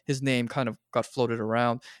why his name kind of got floated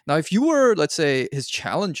around. Now, if you were, let's say, his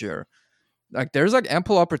challenger, like, there's like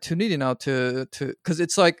ample opportunity now to because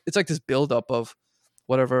it's like this buildup of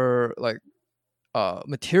whatever, like,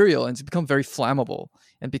 material, and it's become very flammable.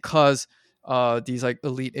 And because these like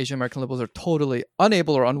elite Asian American liberals are totally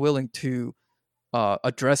unable or unwilling to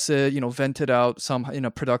address it, vent it out some in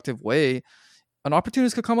a productive way, an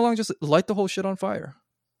opportunist could come along, just light the whole shit on fire.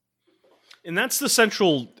 And that's the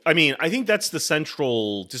central. I think that's the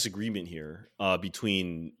central disagreement here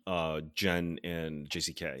between Jen and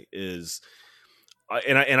JCK is,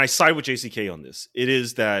 and I side with JCK on this. It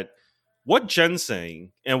is that what Jen's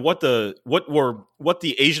saying and what the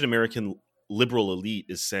Asian American liberal elite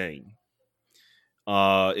is saying,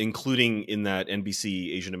 including in that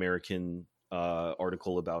NBC Asian American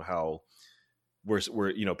article about how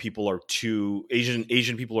where people are too Asian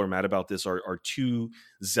people are mad about this, are too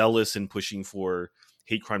zealous in pushing for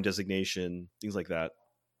hate crime designation, things like that.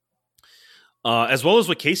 As well as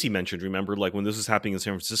what Casey mentioned, remember, like when this was happening in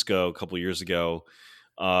San Francisco a couple of years ago,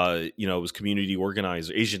 it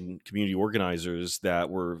was Asian community organizers that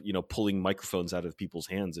were pulling microphones out of people's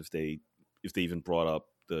hands if they even brought up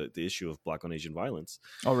the issue of Black on Asian violence.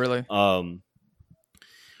 Oh, really?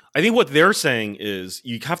 I think what they're saying is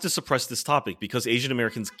you have to suppress this topic because Asian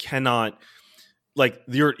Americans cannot, like,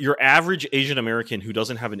 your average Asian American who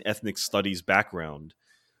doesn't have an ethnic studies background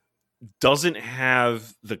doesn't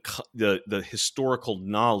have the historical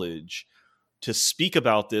knowledge to speak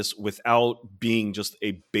about this without being just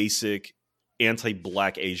a basic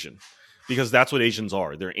anti-Black Asian, because that's what Asians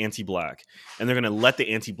are. They're anti-Black, and they're going to let the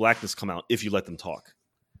anti-Blackness come out if you let them talk,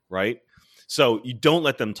 right? So you don't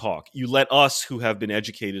let them talk. You let us, who have been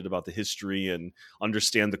educated about the history and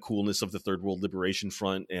understand the coolness of the Third World Liberation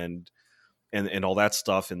Front and all that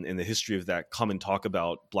stuff and the history of that, come and talk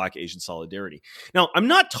about Black Asian solidarity. Now, I'm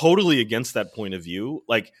not totally against that point of view,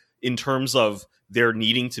 like in terms of there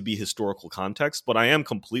needing to be historical context, but I am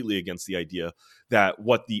completely against the idea that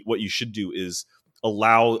what you should do is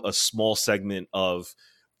allow a small segment of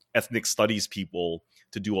ethnic studies people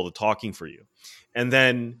to do all the talking for you. And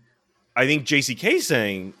then I think JCK is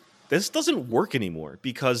saying this doesn't work anymore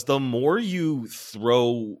because the more you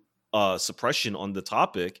throw suppression on the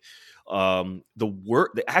topic,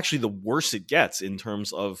 the worse it gets in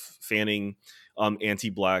terms of fanning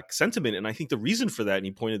anti-Black sentiment. And I think the reason for that, and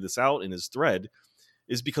he pointed this out in his thread,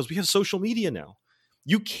 is because we have social media now.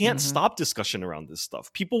 You can't stop discussion around this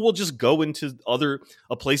stuff. People will just go into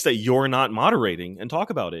a place that you're not moderating and talk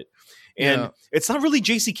about it. And it's not really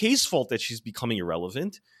JCK's fault that she's becoming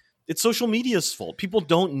irrelevant. It's social media's fault. People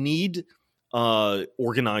don't need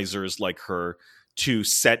organizers like her to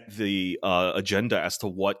set the agenda as to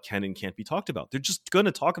what can and can't be talked about. They're just going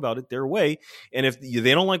to talk about it their way. And if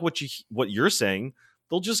they don't like what you're saying,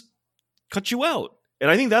 they'll just cut you out. And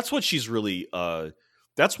I think that's what she's really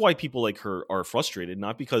that's why people like her are frustrated,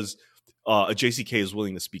 not because a JCK is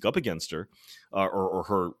willing to speak up against her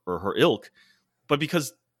or her ilk, but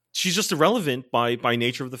because she's just irrelevant by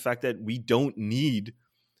nature of the fact that we don't need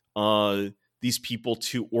these people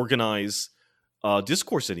to organize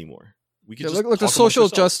discourse anymore. We can just like the talk social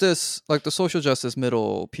amongst ourselves. justice, like the social justice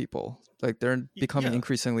middle people, like they're becoming Yeah.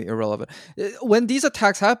 increasingly irrelevant. When these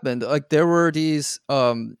attacks happened, like there were these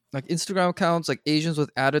like Instagram accounts like Asians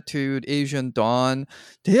with Attitude, Asian Dawn.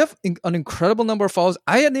 They have an incredible number of followers.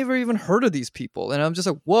 I had never even heard of these people, and I'm just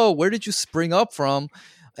like, whoa, where did you spring up from?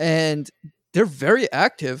 And they're very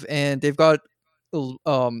active, and they've got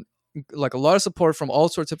like a lot of support from all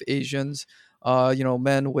sorts of Asians,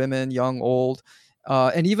 men, women, young, old,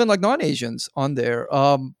 and even like non-Asians on there.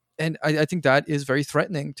 And I think that is very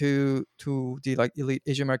threatening to the like elite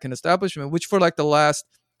Asian American establishment, which for like the last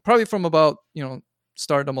probably from about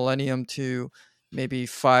start of the millennium to maybe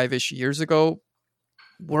 5-ish years ago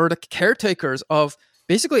were the caretakers of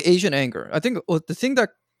basically Asian anger. I think the thing that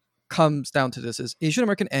comes down to this is Asian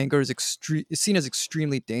American anger is seen as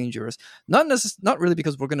extremely dangerous. Not really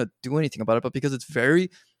because we're going to do anything about it, but because it's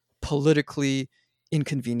very politically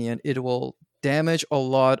inconvenient. It will damage a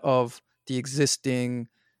lot of the existing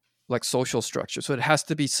like social structure. So it has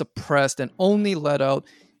to be suppressed and only let out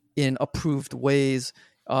in approved ways,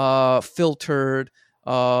 filtered,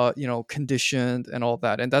 conditioned and all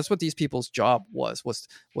that. And that's what these people's job was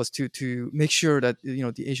to make sure that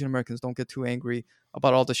the Asian Americans don't get too angry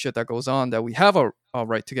about all the shit that goes on that we have a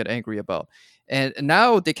right to get angry about. And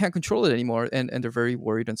now they can't control it anymore, and they're very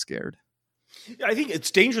worried and scared. I think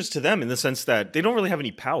it's dangerous to them in the sense that they don't really have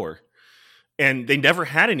any power, and they never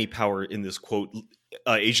had any power in this quote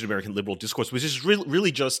Asian American liberal discourse, which is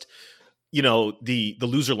really just the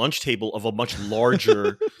loser lunch table of a much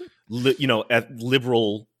larger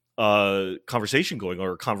liberal conversation going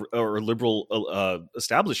or liberal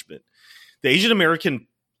establishment. The Asian American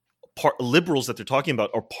liberals that they're talking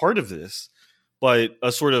about are part of this, but a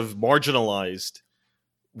sort of marginalized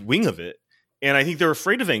wing of it. And I think they're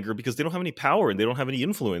afraid of anger because they don't have any power and they don't have any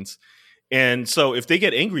influence. And so if they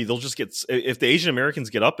get angry, they'll just get. If the Asian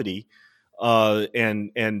Americans get uppity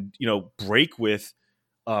and break with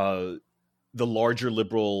the larger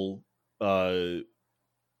liberal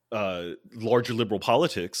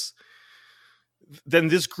politics, then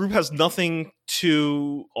this group has nothing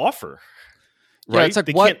to offer. Right?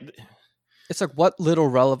 Yeah, it's like what little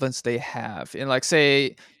relevance they have. And like,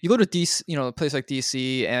 say you go to DC, a place like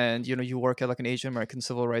DC, and you work at like an Asian American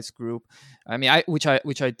civil rights group. I mean, which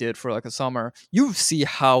I did for like a summer. You see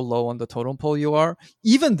how low on the totem pole you are.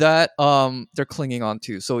 Even that, they're clinging on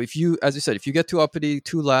to. So if you, as you said, if you get too uppity,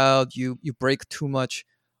 too loud, you break too much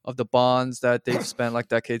of the bonds that they've spent like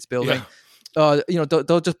decades building. Yeah.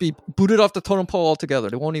 They'll just be booted off the totem pole altogether.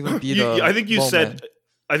 They won't even be the. I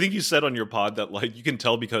think you said on your pod that like you can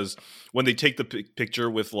tell because when they take the picture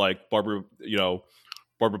with like Barbara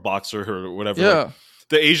Boxer or whatever, yeah. Like,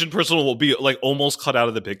 the Asian person will be like almost cut out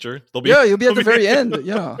of the picture. They'll be you'll be at the very end.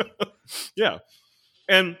 Yeah, yeah,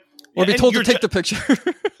 and or be told to take the picture.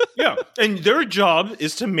 Yeah, and their job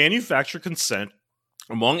is to manufacture consent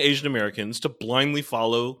among Asian Americans to blindly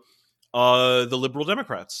follow the liberal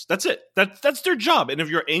Democrats. That's it. That's their job. And if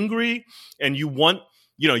you're angry and you want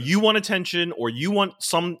attention, or you want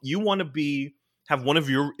to have one of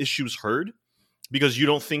your issues heard because you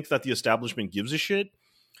don't think that the establishment gives a shit,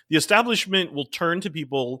 the establishment will turn to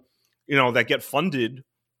people, that get funded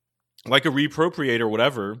like a Reappropriate or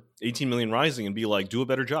whatever, 18 Million Rising, and be like, do a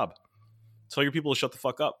better job. Tell your people to shut the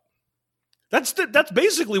fuck up. That's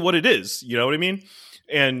basically what it is. You know what I mean?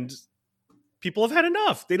 And people have had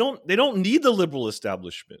enough. They don't need the liberal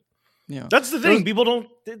establishment. Yeah, that's the thing. People don't.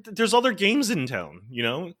 There's other games in town,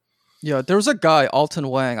 Yeah, there was a guy, Alton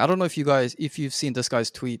Wang. I don't know if you've seen this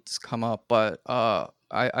guy's tweets come up, but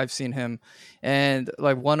I've seen him, and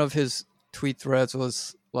like one of his tweet threads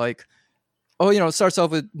was like, it starts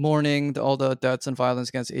off with mourning all the deaths and violence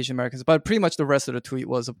against Asian Americans, but pretty much the rest of the tweet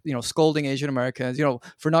was scolding Asian Americans,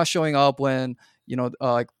 for not showing up when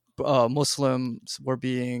Muslims were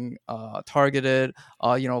being targeted,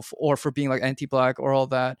 or for being like anti-black or all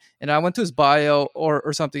that. And I went to his bio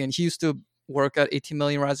or something, and he used to work at 18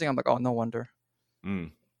 Million Rising. I'm like, oh, no wonder.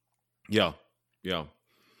 Yeah.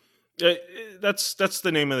 That's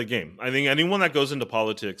the name of the game. I think anyone that goes into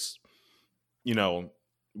politics, interning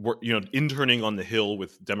on the Hill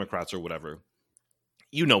with Democrats or whatever,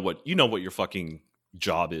 you know what your fucking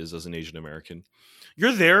job is as an Asian American.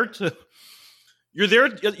 You're there. You're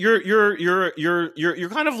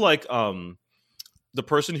kind of like the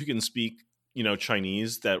person who can speak,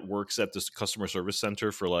 Chinese that works at this customer service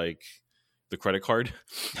center for like the credit card.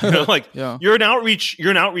 Like Yeah. you're an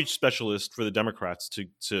outreach specialist for the Democrats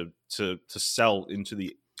to sell into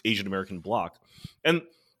the Asian American bloc. And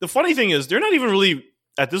the funny thing is, they're not even really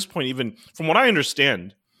at this point, even from what I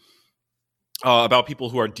understand about people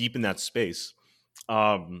who are deep in that space.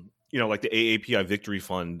 Like the AAPI Victory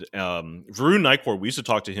Fund, Varun Naikor, we used to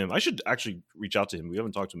talk to him. I should actually reach out to him. We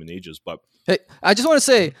haven't talked to him in ages, but Hey, I just want to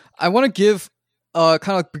say, I want to give kind of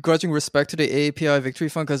like begrudging respect to the AAPI Victory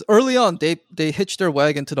Fund, because early on they hitched their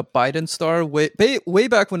wagon to the Biden star way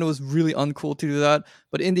back when it was really uncool to do that,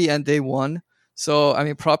 but in the end they won. So I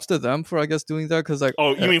mean, props to them for, I guess, doing that, because like,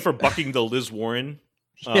 you mean for bucking the Liz Warren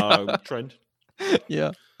trend?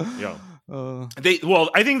 Yeah. Yeah.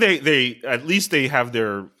 I think they at least they have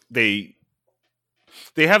they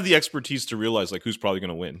have the expertise to realize like who's probably going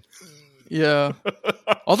to win. Yeah.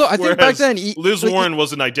 Although I think back then Liz Warren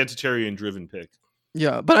was an identitarian driven pick.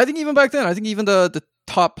 Yeah, but I think even back then, I think even the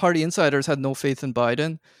top party insiders had no faith in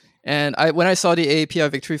Biden. And when I saw the AAPI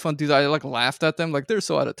Victory Fund do that, I like laughed at them, like they're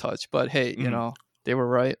so out of touch. But hey, they were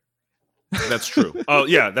right. That's true. Oh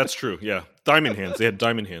yeah, that's true. Yeah, diamond hands. They had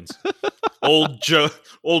diamond hands. Old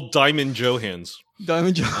Diamond Joe hands.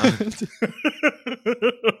 Diamond Joe.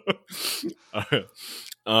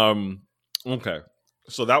 Okay.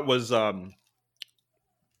 So that was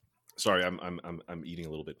sorry, I'm eating a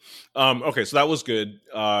little bit. Okay, so that was good.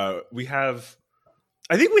 I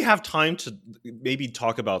think we have time to maybe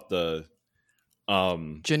talk about the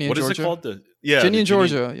Ginny and what Georgia? Is it called? Ginny and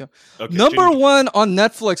Georgia. Yeah. Okay, Number Ginny. one on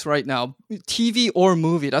Netflix right now, TV or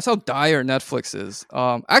movie. That's how dire Netflix is.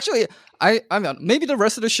 Actually, I mean, maybe the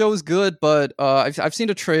rest of the show is good, but I've seen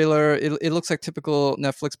the trailer. It looks like typical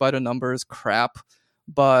Netflix by the numbers crap.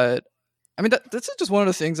 But I mean, that's just one of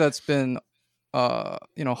the things that's been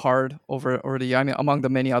hard over the year. I mean, among the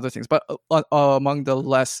many other things, but among the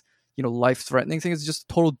less life-threatening things, it's just a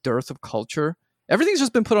total dearth of culture. Everything's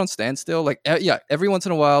just been put on standstill. Like, every once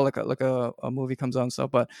in a while, like a movie comes out and stuff,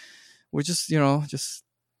 but we just just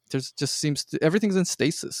seems to, everything's in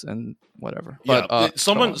stasis and whatever. Yeah, but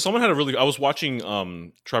someone had a really. I was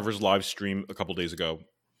watching Trevor's live stream a couple days ago,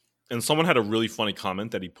 and someone had a really funny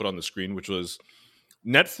comment that he put on the screen, which was,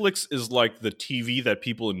 Netflix is like the TV that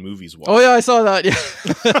people in movies watch. Oh yeah, I saw that. Yeah.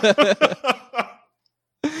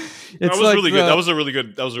 That was really good. That was a really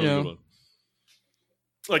good one.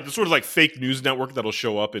 Like the sort of like fake news network that'll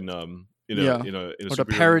show up in a or the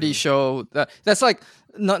parody movie. show that's like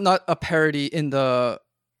not a parody in that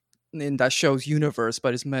show's universe,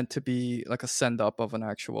 but it's meant to be like a send up of an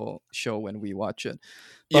actual show when we watch it.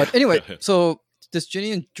 But anyway, so this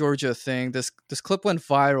Ginny and Georgia thing, this clip went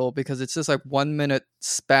viral because it's just like 1 minute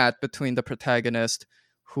spat between the protagonist,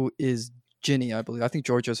 who is Ginny, I believe. I think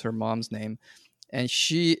Georgia is her mom's name, and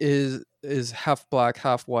she is half black,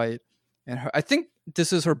 half white, and I think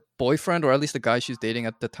this is her boyfriend, or at least the guy she's dating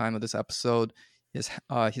at the time of this episode, is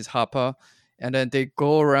his Hapa, and then they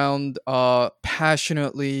go around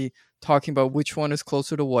passionately talking about which one is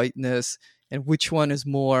closer to whiteness and which one is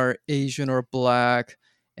more Asian or black.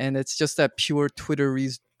 And it's just that pure Twittery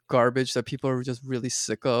garbage that people are just really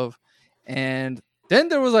sick of. And then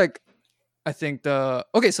there was like, I think so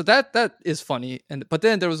that is funny. But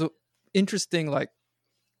then there was a interesting like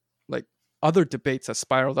other debates that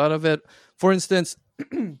spiraled out of it. For instance,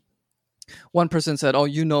 one person said, "Oh,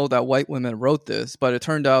 that white women wrote this," but it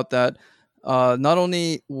turned out that not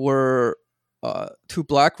only were two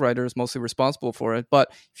black writers mostly responsible for it,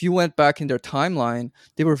 but if you went back in their timeline,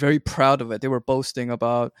 they were very proud of it. They were boasting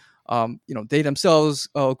about, they themselves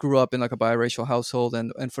grew up in like a biracial household,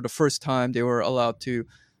 and for the first time they were allowed to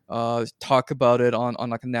talk about it on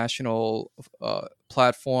like a national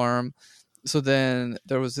platform. So then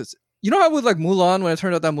there was this, how with like Mulan, when it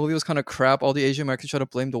turned out that movie was kind of crap, all the Asian Americans tried to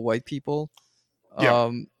blame the white people. Yeah.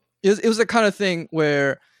 It was the kind of thing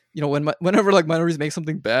where, whenever like minorities make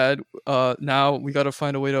something bad, now we got to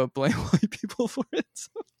find a way to blame white people for it.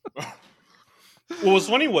 What was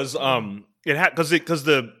funny was it had because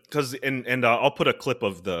I'll put a clip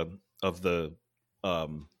of the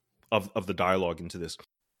dialogue into this.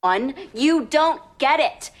 You don't get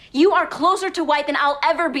it. You are closer to white than I'll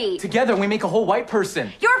ever be. Together we make a whole white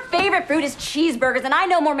person. Your favorite fruit is cheeseburgers, and I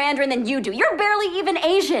know more Mandarin than you do. You're barely even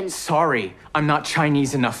Asian. Sorry, I'm not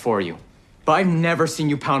Chinese enough for you. But I've never seen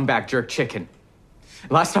you pound back jerk chicken.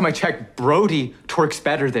 Last time I checked, Brody twerks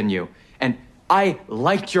better than you. And I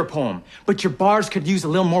liked your poem, but your bars could use a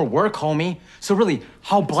little more work, homie. So really,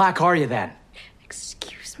 how black are you then?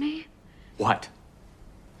 Excuse me? What?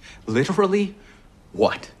 Literally,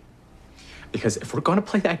 what? Because if we're gonna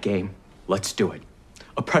play that game, let's do it.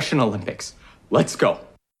 Oppression Olympics. Let's go.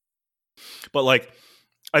 But like,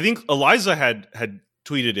 I think Eliza had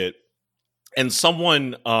tweeted it and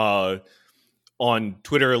someone on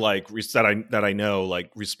Twitter that I know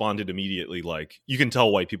responded immediately like, you can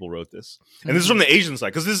tell white people wrote this, and this is from the Asian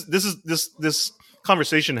side, because this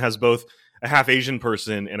conversation has both a half Asian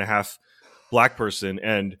person and a half black person,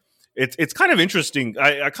 and it's kind of interesting.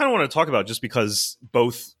 I kind of want to talk about it just because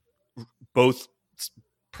both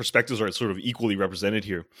perspectives are sort of equally represented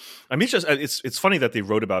here. I mean, it's funny that they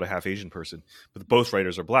wrote about a half Asian person, but both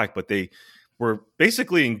writers are black, but they were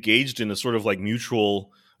basically engaged in a sort of like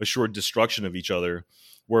mutual assured destruction of each other,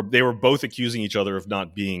 where they were both accusing each other of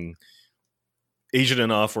not being Asian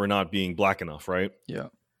enough or not being black enough, right? Yeah.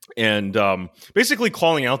 And basically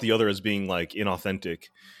calling out the other as being like inauthentic.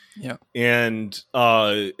 Yeah. And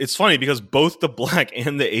it's funny because both the black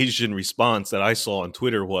and the Asian response that I saw on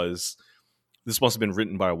Twitter was, this must have been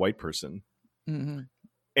written by a white person. Mm-hmm.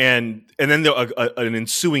 And then an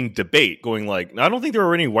ensuing debate going like, I don't think there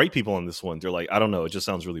were any white people on this one. They're like, I don't know, it just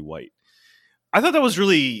sounds really white. I thought that was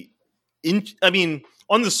really, I mean,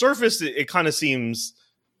 on the surface, it kind of seems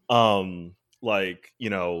like, you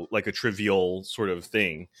know, like a trivial sort of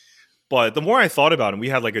thing. But the more I thought about it, we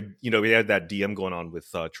had we had that DM going on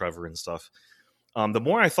with Trevor and stuff. The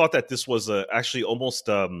more I thought that this was actually almost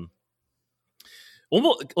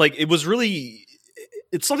like it was really,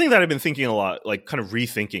 it's something that I've been thinking a lot, like kind of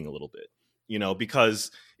rethinking a little bit, you know,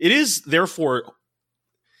 because it is therefore,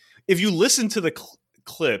 if you listen to the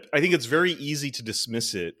clip, I think it's very easy to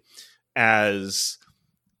dismiss it as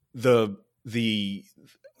the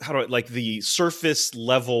surface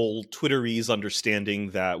level Twitterese understanding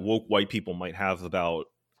that woke white people might have about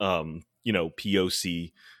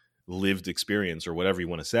POC lived experience or whatever you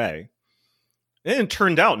want to say. And it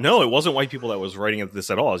turned out, no, it wasn't white people that was writing this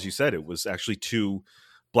at all. As you said, it was actually two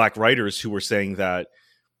black writers who were saying that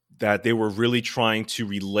they were really trying to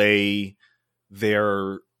relay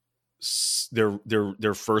their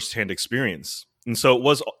firsthand experience. And so it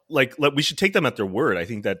was like we should take them at their word. I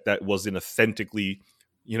think that was an authentically,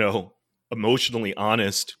 you know, emotionally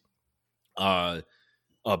honest a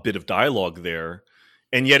bit of dialogue there.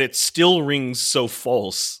 And yet it still rings so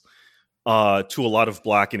false to a lot of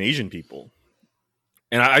black and Asian people.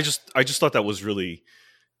 And I just thought that was really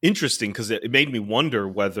interesting because it made me wonder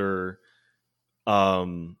whether,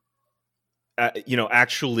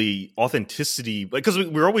 actually authenticity, because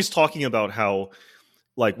we're always talking about how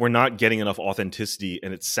like we're not getting enough authenticity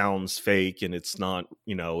and it sounds fake and it's not,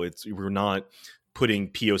 you know, we're not putting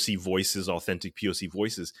POC voices, authentic POC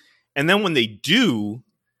voices. And then when they do,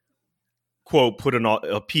 quote, put a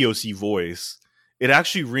POC voice, it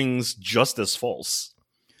actually rings just as false,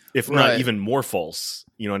 if not even more false.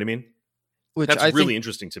 You know what I mean? That's really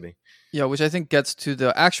interesting to me. Yeah, which I think gets to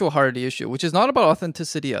the actual heart of the issue, which is not about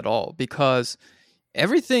authenticity at all, because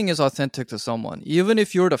everything is authentic to someone. Even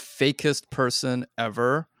if you're the fakest person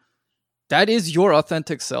ever, that is your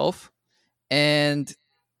authentic self. And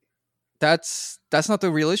that's not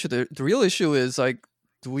the real issue. The real issue is like,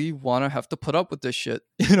 do we want to have to put up with this shit,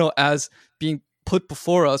 you know, as being put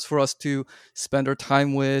before us for us to spend our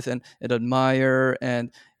time with and admire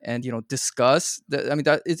and you know, discuss that. I mean,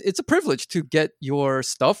 that it's a privilege to get your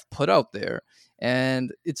stuff put out there,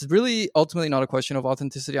 and it's really ultimately not a question of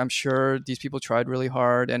authenticity. I'm sure these people tried really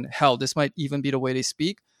hard, and hell, this might even be the way they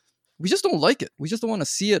speak. We just don't like it. We just don't want to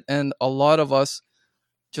see it, and a lot of us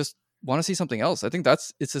just want to see something else. I think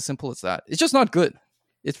it's as simple as that. It's just not good.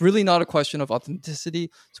 It's really not a question of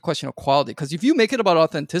authenticity. It's a question of quality. Because if you make it about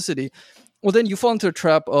authenticity, well, then you fall into a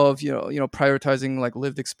trap of you know prioritizing like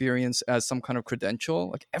lived experience as some kind of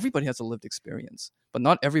credential. Like everybody has a lived experience, but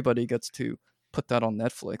not everybody gets to put that on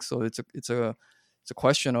Netflix. So it's a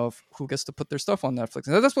question of who gets to put their stuff on Netflix,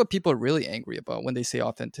 and that's what people are really angry about when they say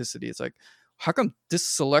authenticity. It's like, how come this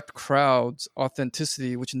select crowd's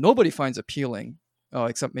authenticity, which nobody finds appealing,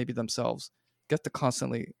 except maybe themselves, get to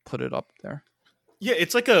constantly put it up there? Yeah,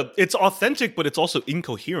 it's like it's authentic, but it's also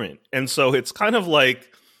incoherent, and so it's kind of in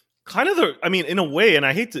a way, and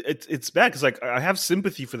I hate to, it's bad because like I have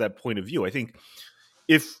sympathy for that point of view. I think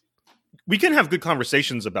if we can have good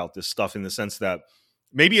conversations about this stuff in the sense that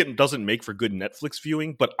maybe it doesn't make for good Netflix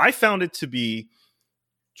viewing, but I found it to be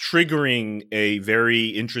triggering a very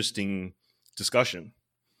interesting discussion.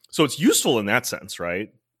 So it's useful in that sense,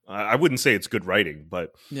 right? I wouldn't say it's good writing,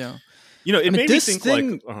 but yeah, you know, it made me think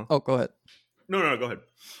like. Oh, go ahead. No, go ahead.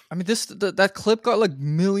 I mean, that clip got like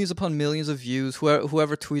millions upon millions of views.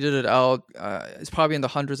 Whoever tweeted it out, it's probably in the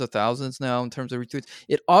hundreds of thousands now in terms of retweets.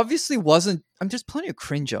 It obviously wasn't. I mean, there's plenty of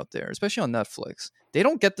cringe out there, especially on Netflix. They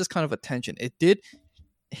don't get this kind of attention. It did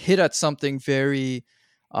hit at something very,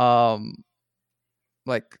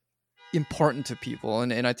 like important to people,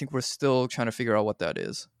 and I think we're still trying to figure out what that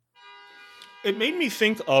is. It made me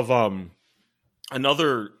think of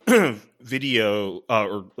another video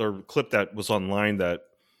or clip that was online that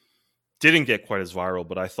didn't get quite as viral,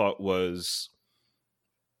 but I thought was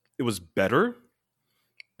better,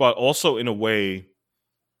 but also in a way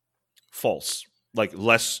false, like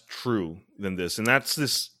less true than this. And that's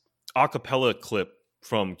this acapella clip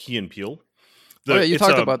from Key and Peele. You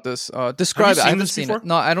talked about this. Describe it. I haven't seen it.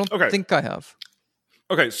 No, I don't think I have.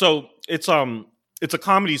 Okay, so it's a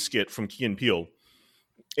comedy skit from Key and Peele,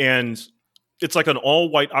 and it's like an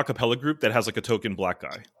all-white a cappella group that has like a token black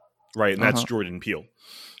guy, right? And that's Jordan Peele.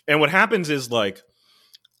 And what happens is like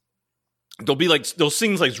they'll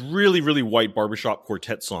sing like really, really white barbershop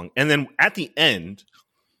quartet song, and then at the end,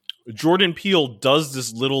 Jordan Peele does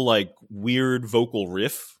this little like weird vocal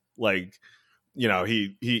riff, like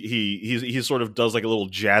he sort of does like a little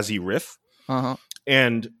jazzy riff,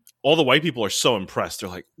 and all the white people are so impressed. They're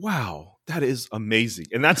like, "Wow, that is amazing!"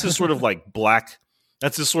 And that's this sort of like black.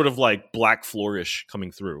 That's this sort of like black flourish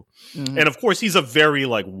coming through. Mm-hmm. And of course, he's a very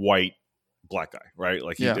like white black guy, right?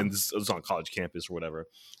 Like and this is on college campus or whatever.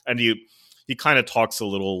 And he kind of talks a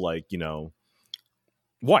little like,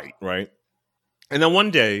 white, right? And then one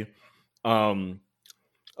day,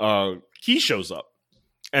 he shows up.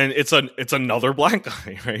 And it's another black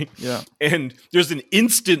guy, right? Yeah. And there's an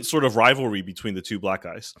instant sort of rivalry between the two black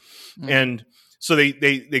guys. Mm-hmm. And so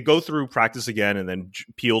they go through practice again, and then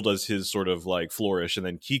Peele does his sort of like flourish, and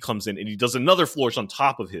then Key comes in and he does another flourish on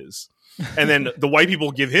top of his. And then the white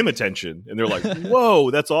people give him attention, and they're like, "Whoa,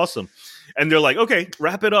 that's awesome!" And they're like, "Okay,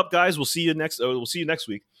 wrap it up, guys. We'll see you next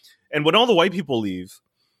week." And when all the white people leave,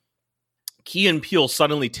 Key and Peele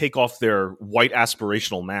suddenly take off their white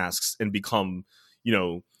aspirational masks and become,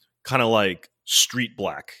 kind of like street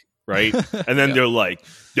black. Right. And then they're like,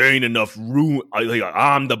 there ain't enough room.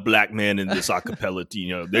 I'm the black man in this acapella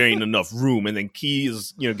team. There ain't enough room. And then Key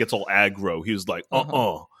gets all aggro. He was like,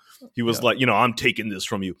 He was like, I'm taking this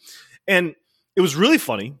from you. And it was really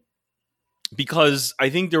funny because I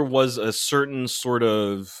think there was a certain sort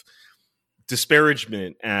of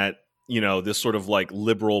disparagement at, this sort of like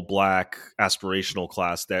liberal black aspirational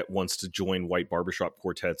class that wants to join white barbershop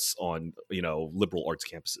quartets on, liberal arts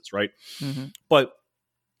campuses. Right. Mm-hmm. But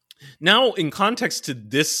now, in context to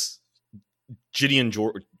this Gideon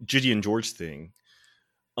George thing,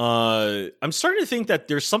 I'm starting to think that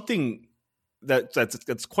there's something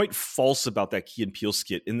that's quite false about that Key and Peele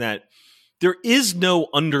skit, in that there is no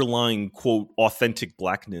underlying quote authentic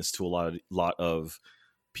blackness to a lot of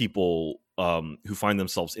people who find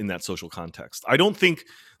themselves in that social context. I don't think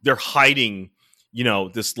they're hiding,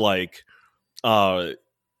 this like I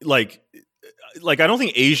don't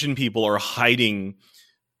think Asian people are hiding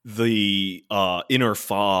the inner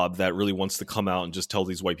fob that really wants to come out and just tell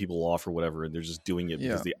these white people off or whatever, and they're just doing it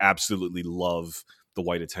because they absolutely love the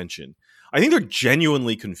white attention. I think they're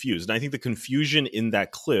genuinely confused, and I think the confusion in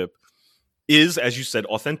that clip is, as you said,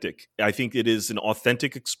 authentic. I think it is an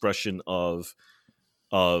authentic expression of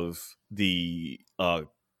the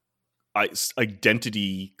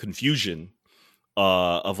identity confusion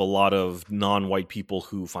of a lot of non-white people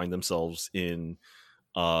who find themselves in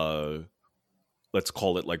let's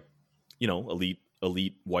call it like,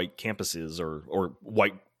 elite white campuses or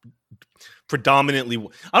white, predominantly.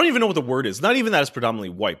 I don't even know what the word is. Not even that it's predominantly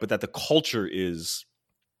white, but that the culture is,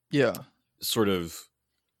 sort of,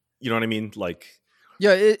 you know what I mean? Like,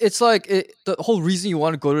 it's like the whole reason you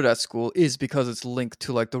want to go to that school is because it's linked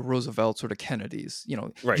to like the Roosevelt or the Kennedys.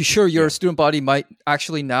 Right. Your student body might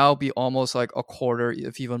actually now be almost like a quarter,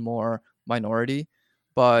 if even more, minority,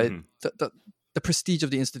 but the prestige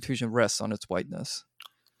of the institution rests on its whiteness.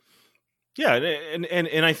 Yeah,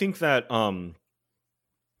 and I think that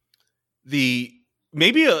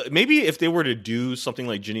maybe if they were to do something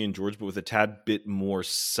like Ginny and George, but with a tad bit more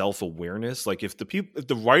self-awareness, like if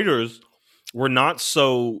the writers were not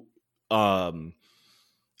so earnest,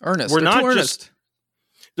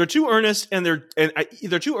 they're too earnest, and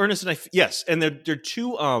they're too earnest, and they're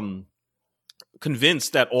too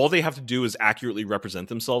convinced that all they have to do is accurately represent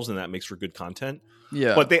themselves, and that makes for good content.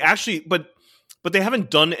 Yeah, but they actually, but they haven't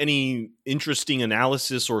done any interesting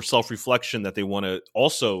analysis or self-reflection that they want to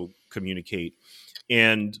also communicate,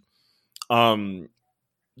 and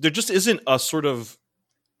there just isn't a sort of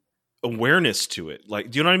awareness to it. Like,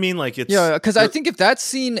 do you know what I mean? Like, it's because I think if that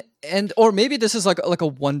scene or maybe this is like a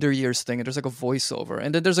Wonder Years thing, and there's like a voiceover,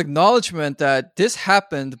 and then there's acknowledgement that this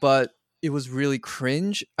happened, but it was really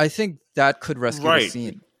cringe. I think that could rescue the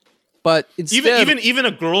scene. But instead, even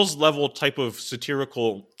a girls' level type of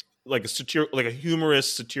satirical, like a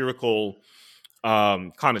humorous satirical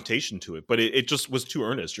connotation to it, but it just was too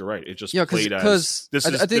earnest. You're right. It just played as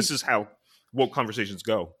this is how woke conversations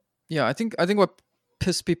go. Yeah, I think what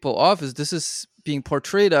pissed people off is this is being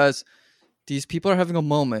portrayed as these people are having a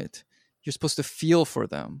moment. You're supposed to feel for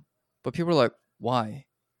them, but people are like, why?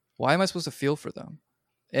 Why am I supposed to feel for them?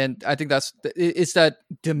 And I think it's that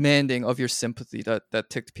demanding of your sympathy that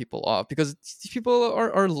ticked people off, because these people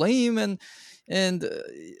are lame and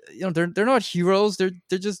they're not heroes. They're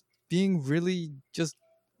just being really just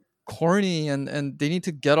corny, and they need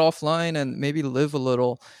to get offline and maybe live a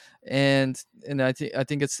little. And I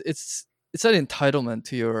think it's that entitlement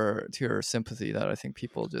to your sympathy that I think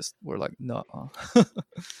people just were like, no.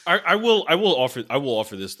 I will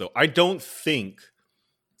offer this though. I don't think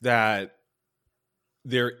that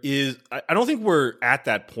there is. I don't think we're at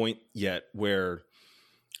that point yet where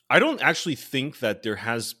I don't actually think that there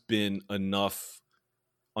has been enough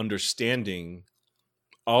understanding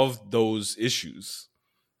of those issues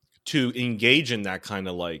to engage in that kind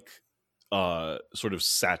of like sort of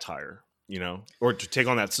satire, or to take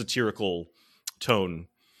on that satirical tone,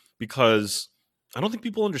 because I don't think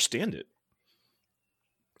people understand it.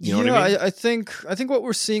 You know what I mean? I think what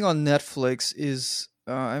we're seeing on Netflix is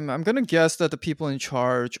I'm gonna guess that the people in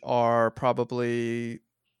charge are probably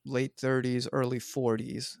late 30s, early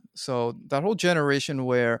 40s. So that whole generation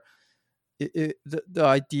where the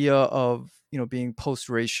idea of being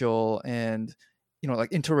post-racial and like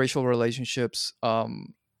interracial relationships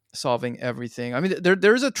solving everything. I mean,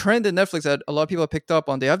 there's a trend in Netflix that a lot of people have picked up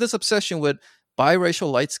on. They have this obsession with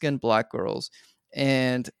biracial light-skinned black girls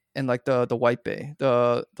and like the white bae,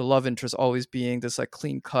 the love interest always being this like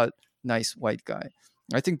clean-cut, nice white guy.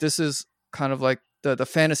 I think this is kind of like the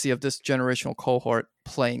fantasy of this generational cohort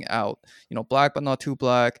playing out. Black but not too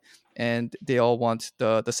black, and they all want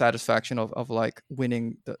the satisfaction of like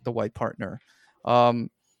winning the white partner. And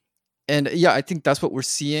yeah, I think that's what we're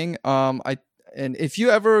seeing. And if you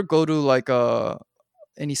ever go to like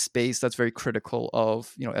any space that's very critical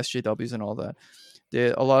of SJWs and all that,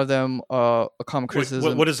 a lot of them a common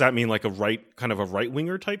criticism. What does that mean? Like a right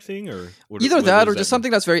winger type thing, or either that or just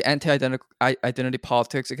something that's very anti-identity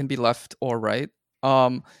politics. It can be left or right.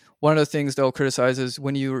 One of the things they'll criticize is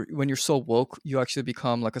when you're so woke, you actually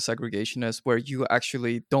become like a segregationist, where you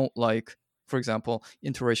actually don't like, for example,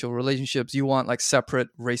 interracial relationships. You want like separate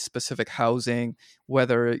race-specific housing,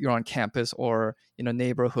 whether you're on campus or in a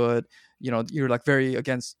neighborhood. You're like very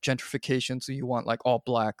against gentrification, so you want like all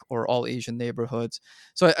black or all Asian neighborhoods.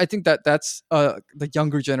 So I think that's the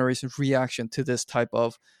younger generation's reaction to this type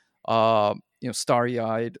of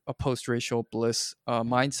starry-eyed, post-racial bliss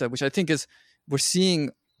mindset, which I think is we're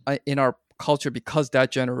seeing in our culture, because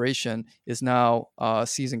that generation is now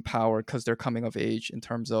seizing power because they're coming of age in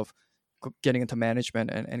terms of getting into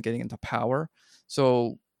management and getting into power.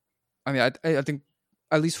 So, I mean, I think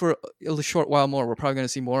at least for a short while more, we're probably going to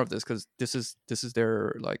see more of this, because this is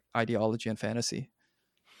their like ideology and fantasy.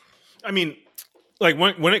 I mean, like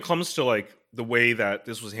when it comes to like the way that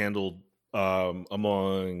this was handled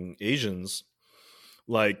among Asians,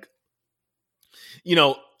 like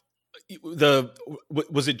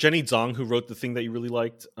was it Jenny Zhang who wrote the thing that you really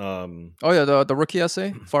liked? Oh yeah, the rookie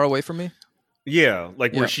essay, Far Away From Me. Yeah,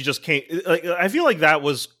 like where she just came. Like, I feel like that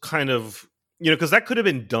was kind of because that could have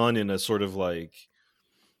been done in a sort of like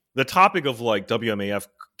the topic of like WMAF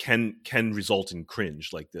can result in cringe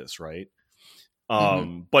like this, right?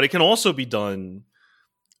 But it can also be done,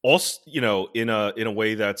 also in a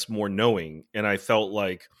way that's more knowing. And I felt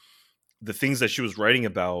like the things that she was writing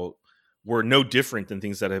about were no different than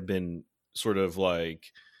things that have been sort of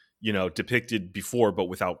like depicted before, but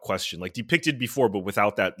without question, like depicted before, but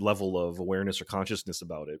without that level of awareness or consciousness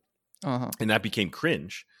about it. And that became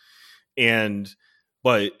cringe.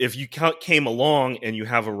 But if you came along and you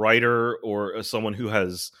have a writer or someone who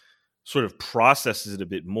has sort of processes it a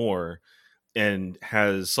bit more and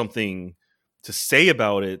has something to say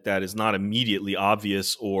about it that is not immediately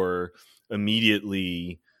obvious or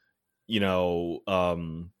immediately,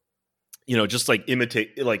 just like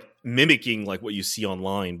mimicking like what you see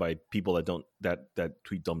online by people that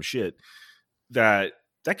tweet dumb shit, that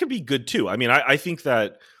could be good too. I mean, I think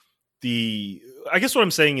that I guess what I'm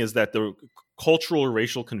saying is that the cultural or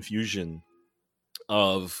racial confusion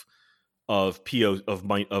of ethnic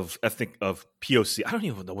of POC. I don't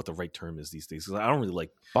even know what the right term is these days, because I don't really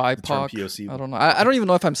like BIPOC. The term POC. I don't know. I don't even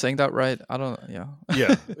know if I'm saying that right. I don't. Yeah.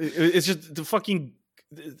 Yeah. It's just the fucking.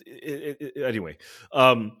 Anyway.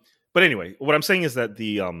 But anyway, what I'm saying is that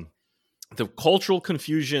the cultural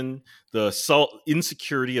confusion, the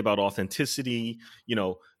insecurity about authenticity,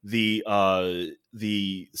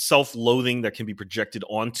 the self-loathing that can be projected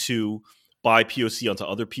by POC onto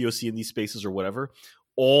other POC in these spaces or whatever,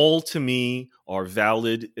 all to me are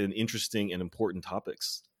valid and interesting and important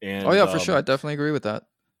topics. And for sure, I definitely agree with that.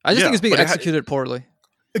 I just think Yeah, it's being but it executed poorly.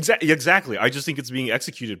 Exactly. I just think it's being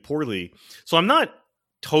executed poorly. So I'm not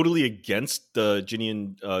totally against the Ginny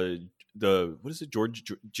and what is it,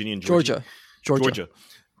 Ginny and Georgie? Georgia.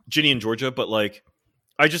 Ginny and Georgia. But like,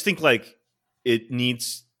 I just think like it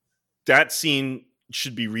needs that scene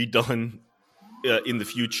should be redone in the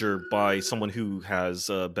future by someone who has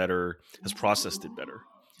processed it better,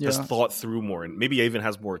 has thought through more, and maybe even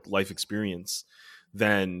has more life experience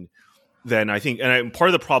than I think. And part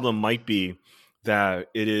of the problem might be that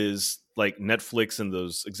it is like Netflix and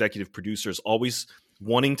those executive producers always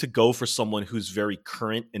wanting to go for someone who's very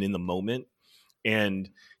current and in the moment and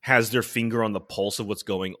has their finger on the pulse of what's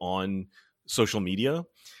going on social media,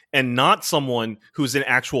 and not someone who's an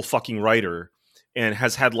actual fucking writer and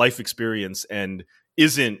has had life experience and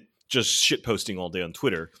isn't just shit posting all day on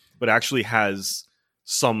Twitter, but actually has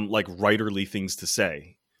some like writerly things to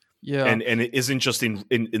say. Yeah. And it isn't just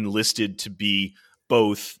enlisted to be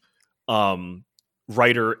both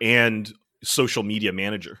writer and social media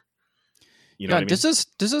manager. You know what I mean?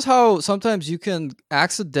 This is how sometimes you can not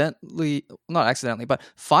accidentally, but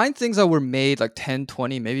find things that were made like 10,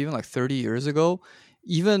 20, maybe even like 30 years ago,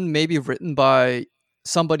 even maybe written by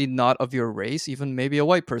somebody not of your race, even maybe a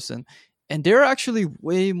white person. And they're actually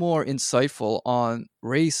way more insightful on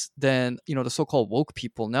race than, the so-called woke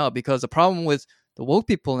people now, because the problem with the woke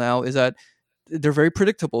people now is that they're very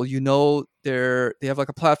predictable. They have like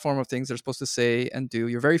a platform of things they're supposed to say and do.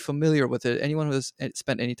 You're very familiar with it. Anyone who has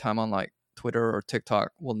spent any time on like Twitter or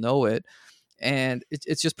TikTok will know it. And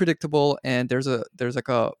it's just predictable. And there's like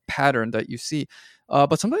a pattern that you see.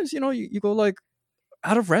 But sometimes, you go like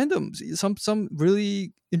out of random, some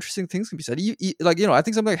really interesting things can be said. I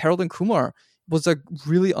think something like Harold and Kumar was like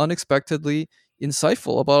really unexpectedly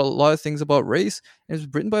insightful about a lot of things about race, and it was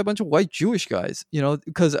written by a bunch of white Jewish guys,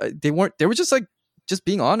 because they were just like just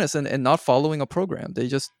being honest and not following a program. They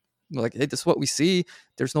just were like, hey, this is what we see.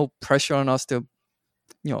 There's no pressure on us to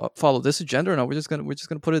follow this agenda, and we're just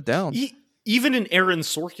gonna put it down. Even Aaron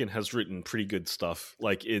Sorkin has written pretty good stuff,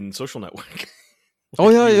 like in Social Network.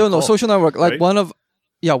 Social Network, like right?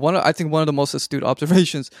 I think one of the most astute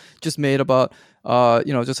observations just made about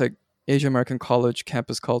just like Asian American college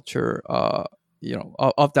campus culture,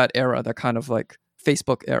 of that era, that kind of like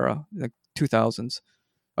Facebook era, like 2000s.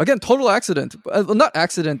 Again, total accident. Not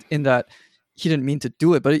accident in that he didn't mean to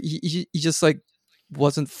do it, but he just like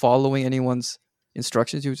wasn't following anyone's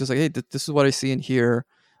instructions. He was just like, hey, this is what I see and hear,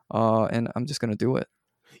 and I'm just gonna do it.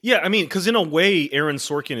 Yeah, I mean, because in a way, Aaron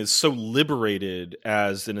Sorkin is so liberated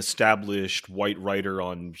as an established white writer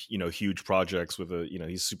on huge projects with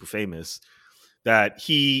he's super famous, that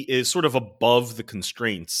he is sort of above the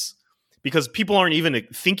constraints, because people aren't even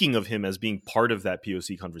thinking of him as being part of that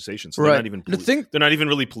POC conversation. So they're not even they're not even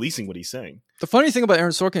really policing what he's saying. The funny thing about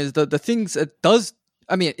Aaron Sorkin is the things it does.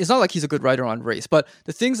 I mean, it's not like he's a good writer on race, but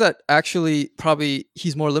the things that actually probably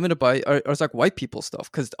he's more limited by are like white people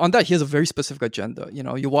stuff. Because on that, he has a very specific agenda.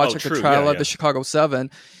 You watch the trial of the Chicago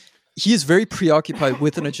 7, he is very preoccupied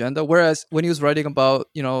with an agenda. Whereas when he was writing about,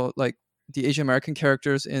 like the Asian American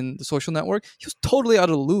characters in The Social Network, he was totally out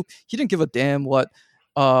of the loop. He didn't give a damn what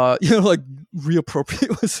like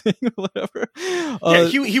reappropriate was saying or whatever.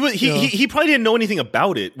 He probably didn't know anything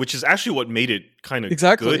about it, which is actually what made it kind of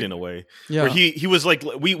good in a way. Yeah. Where he was like,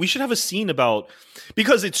 we should have a scene about,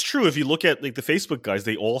 because it's true, if you look at like the Facebook guys,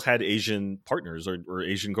 they all had Asian partners or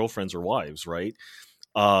Asian girlfriends or wives, right?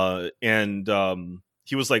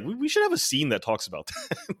 He was like, we should have a scene that talks about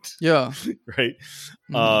that. Yeah. Right.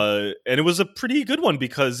 Mm-hmm. And it was a pretty good one,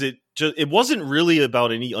 because it wasn't really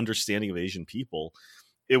about any understanding of Asian people.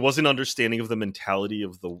 It was an understanding of the mentality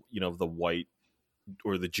of the the white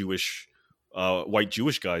or the Jewish white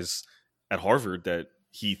Jewish guys at Harvard that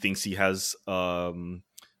he thinks he has a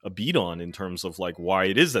beat on, in terms of like why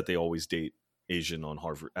it is that they always date Asian on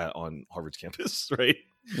Harvard's campus, right?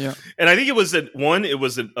 Yeah. And I think it was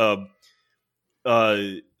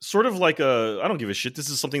sort of like I don't give a shit. This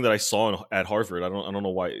is something that I saw at Harvard. I don't know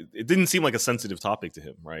why it didn't seem like a sensitive topic to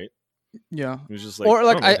him, right? Yeah. It was just like, or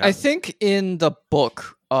like I think in the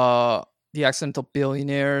book, The Accidental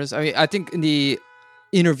Billionaires, I mean, I think in the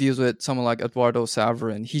interviews with someone like Eduardo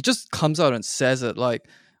Saverin, he just comes out and says it like,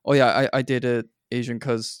 oh yeah, I dated Asian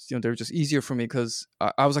because they were just easier for me, because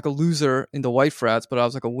I was like a loser in the white frats, but I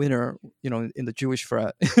was like a winner in the Jewish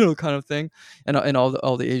frat, kind of thing. And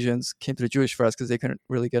all the Asians came to the Jewish frats because they couldn't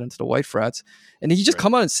really get into the white frats. And he just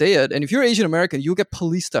come out and say it. And if you're Asian American, you'll get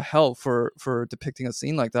policed to hell for depicting a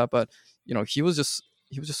scene like that. But he was just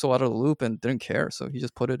so out of the loop and didn't care, so he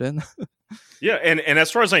just put it in. Yeah, and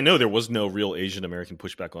as far as I know, there was no real Asian American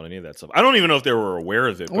pushback on any of that stuff. I don't even know if they were aware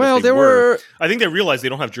of it. But Well, if they there were. I think they realized they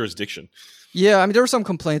don't have jurisdiction. Yeah, I mean, there were some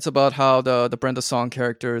complaints about how the Brenda Song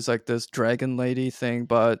character is like this dragon lady thing,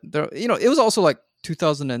 but there, it was also like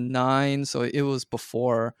 2009, so it was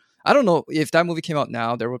before. I don't know if that movie came out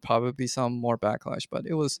now, there would probably be some more backlash, but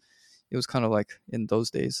it was kind of like in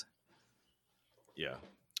those days. Yeah.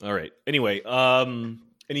 All right. Anyway, any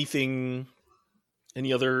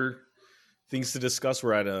other things to discuss?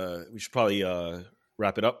 We're at we should probably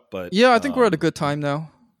wrap it up, but Yeah, I think we're at a good time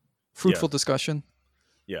now. Fruitful discussion.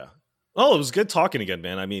 Yeah. Oh, it was good talking again,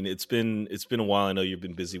 man. I mean, it's been a while. I know you've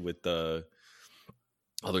been busy with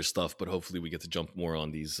other stuff, but hopefully we get to jump more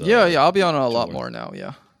on these. Yeah, I'll be on a lot more now.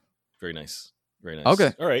 Yeah. Very nice. Very nice.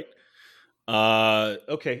 Okay. All right.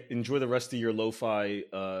 Okay. Enjoy the rest of your lo-fi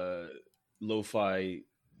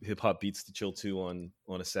hip hop beats to chill to on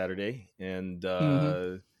a Saturday, and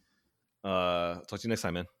talk to you next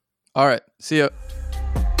time, man. All right. See ya.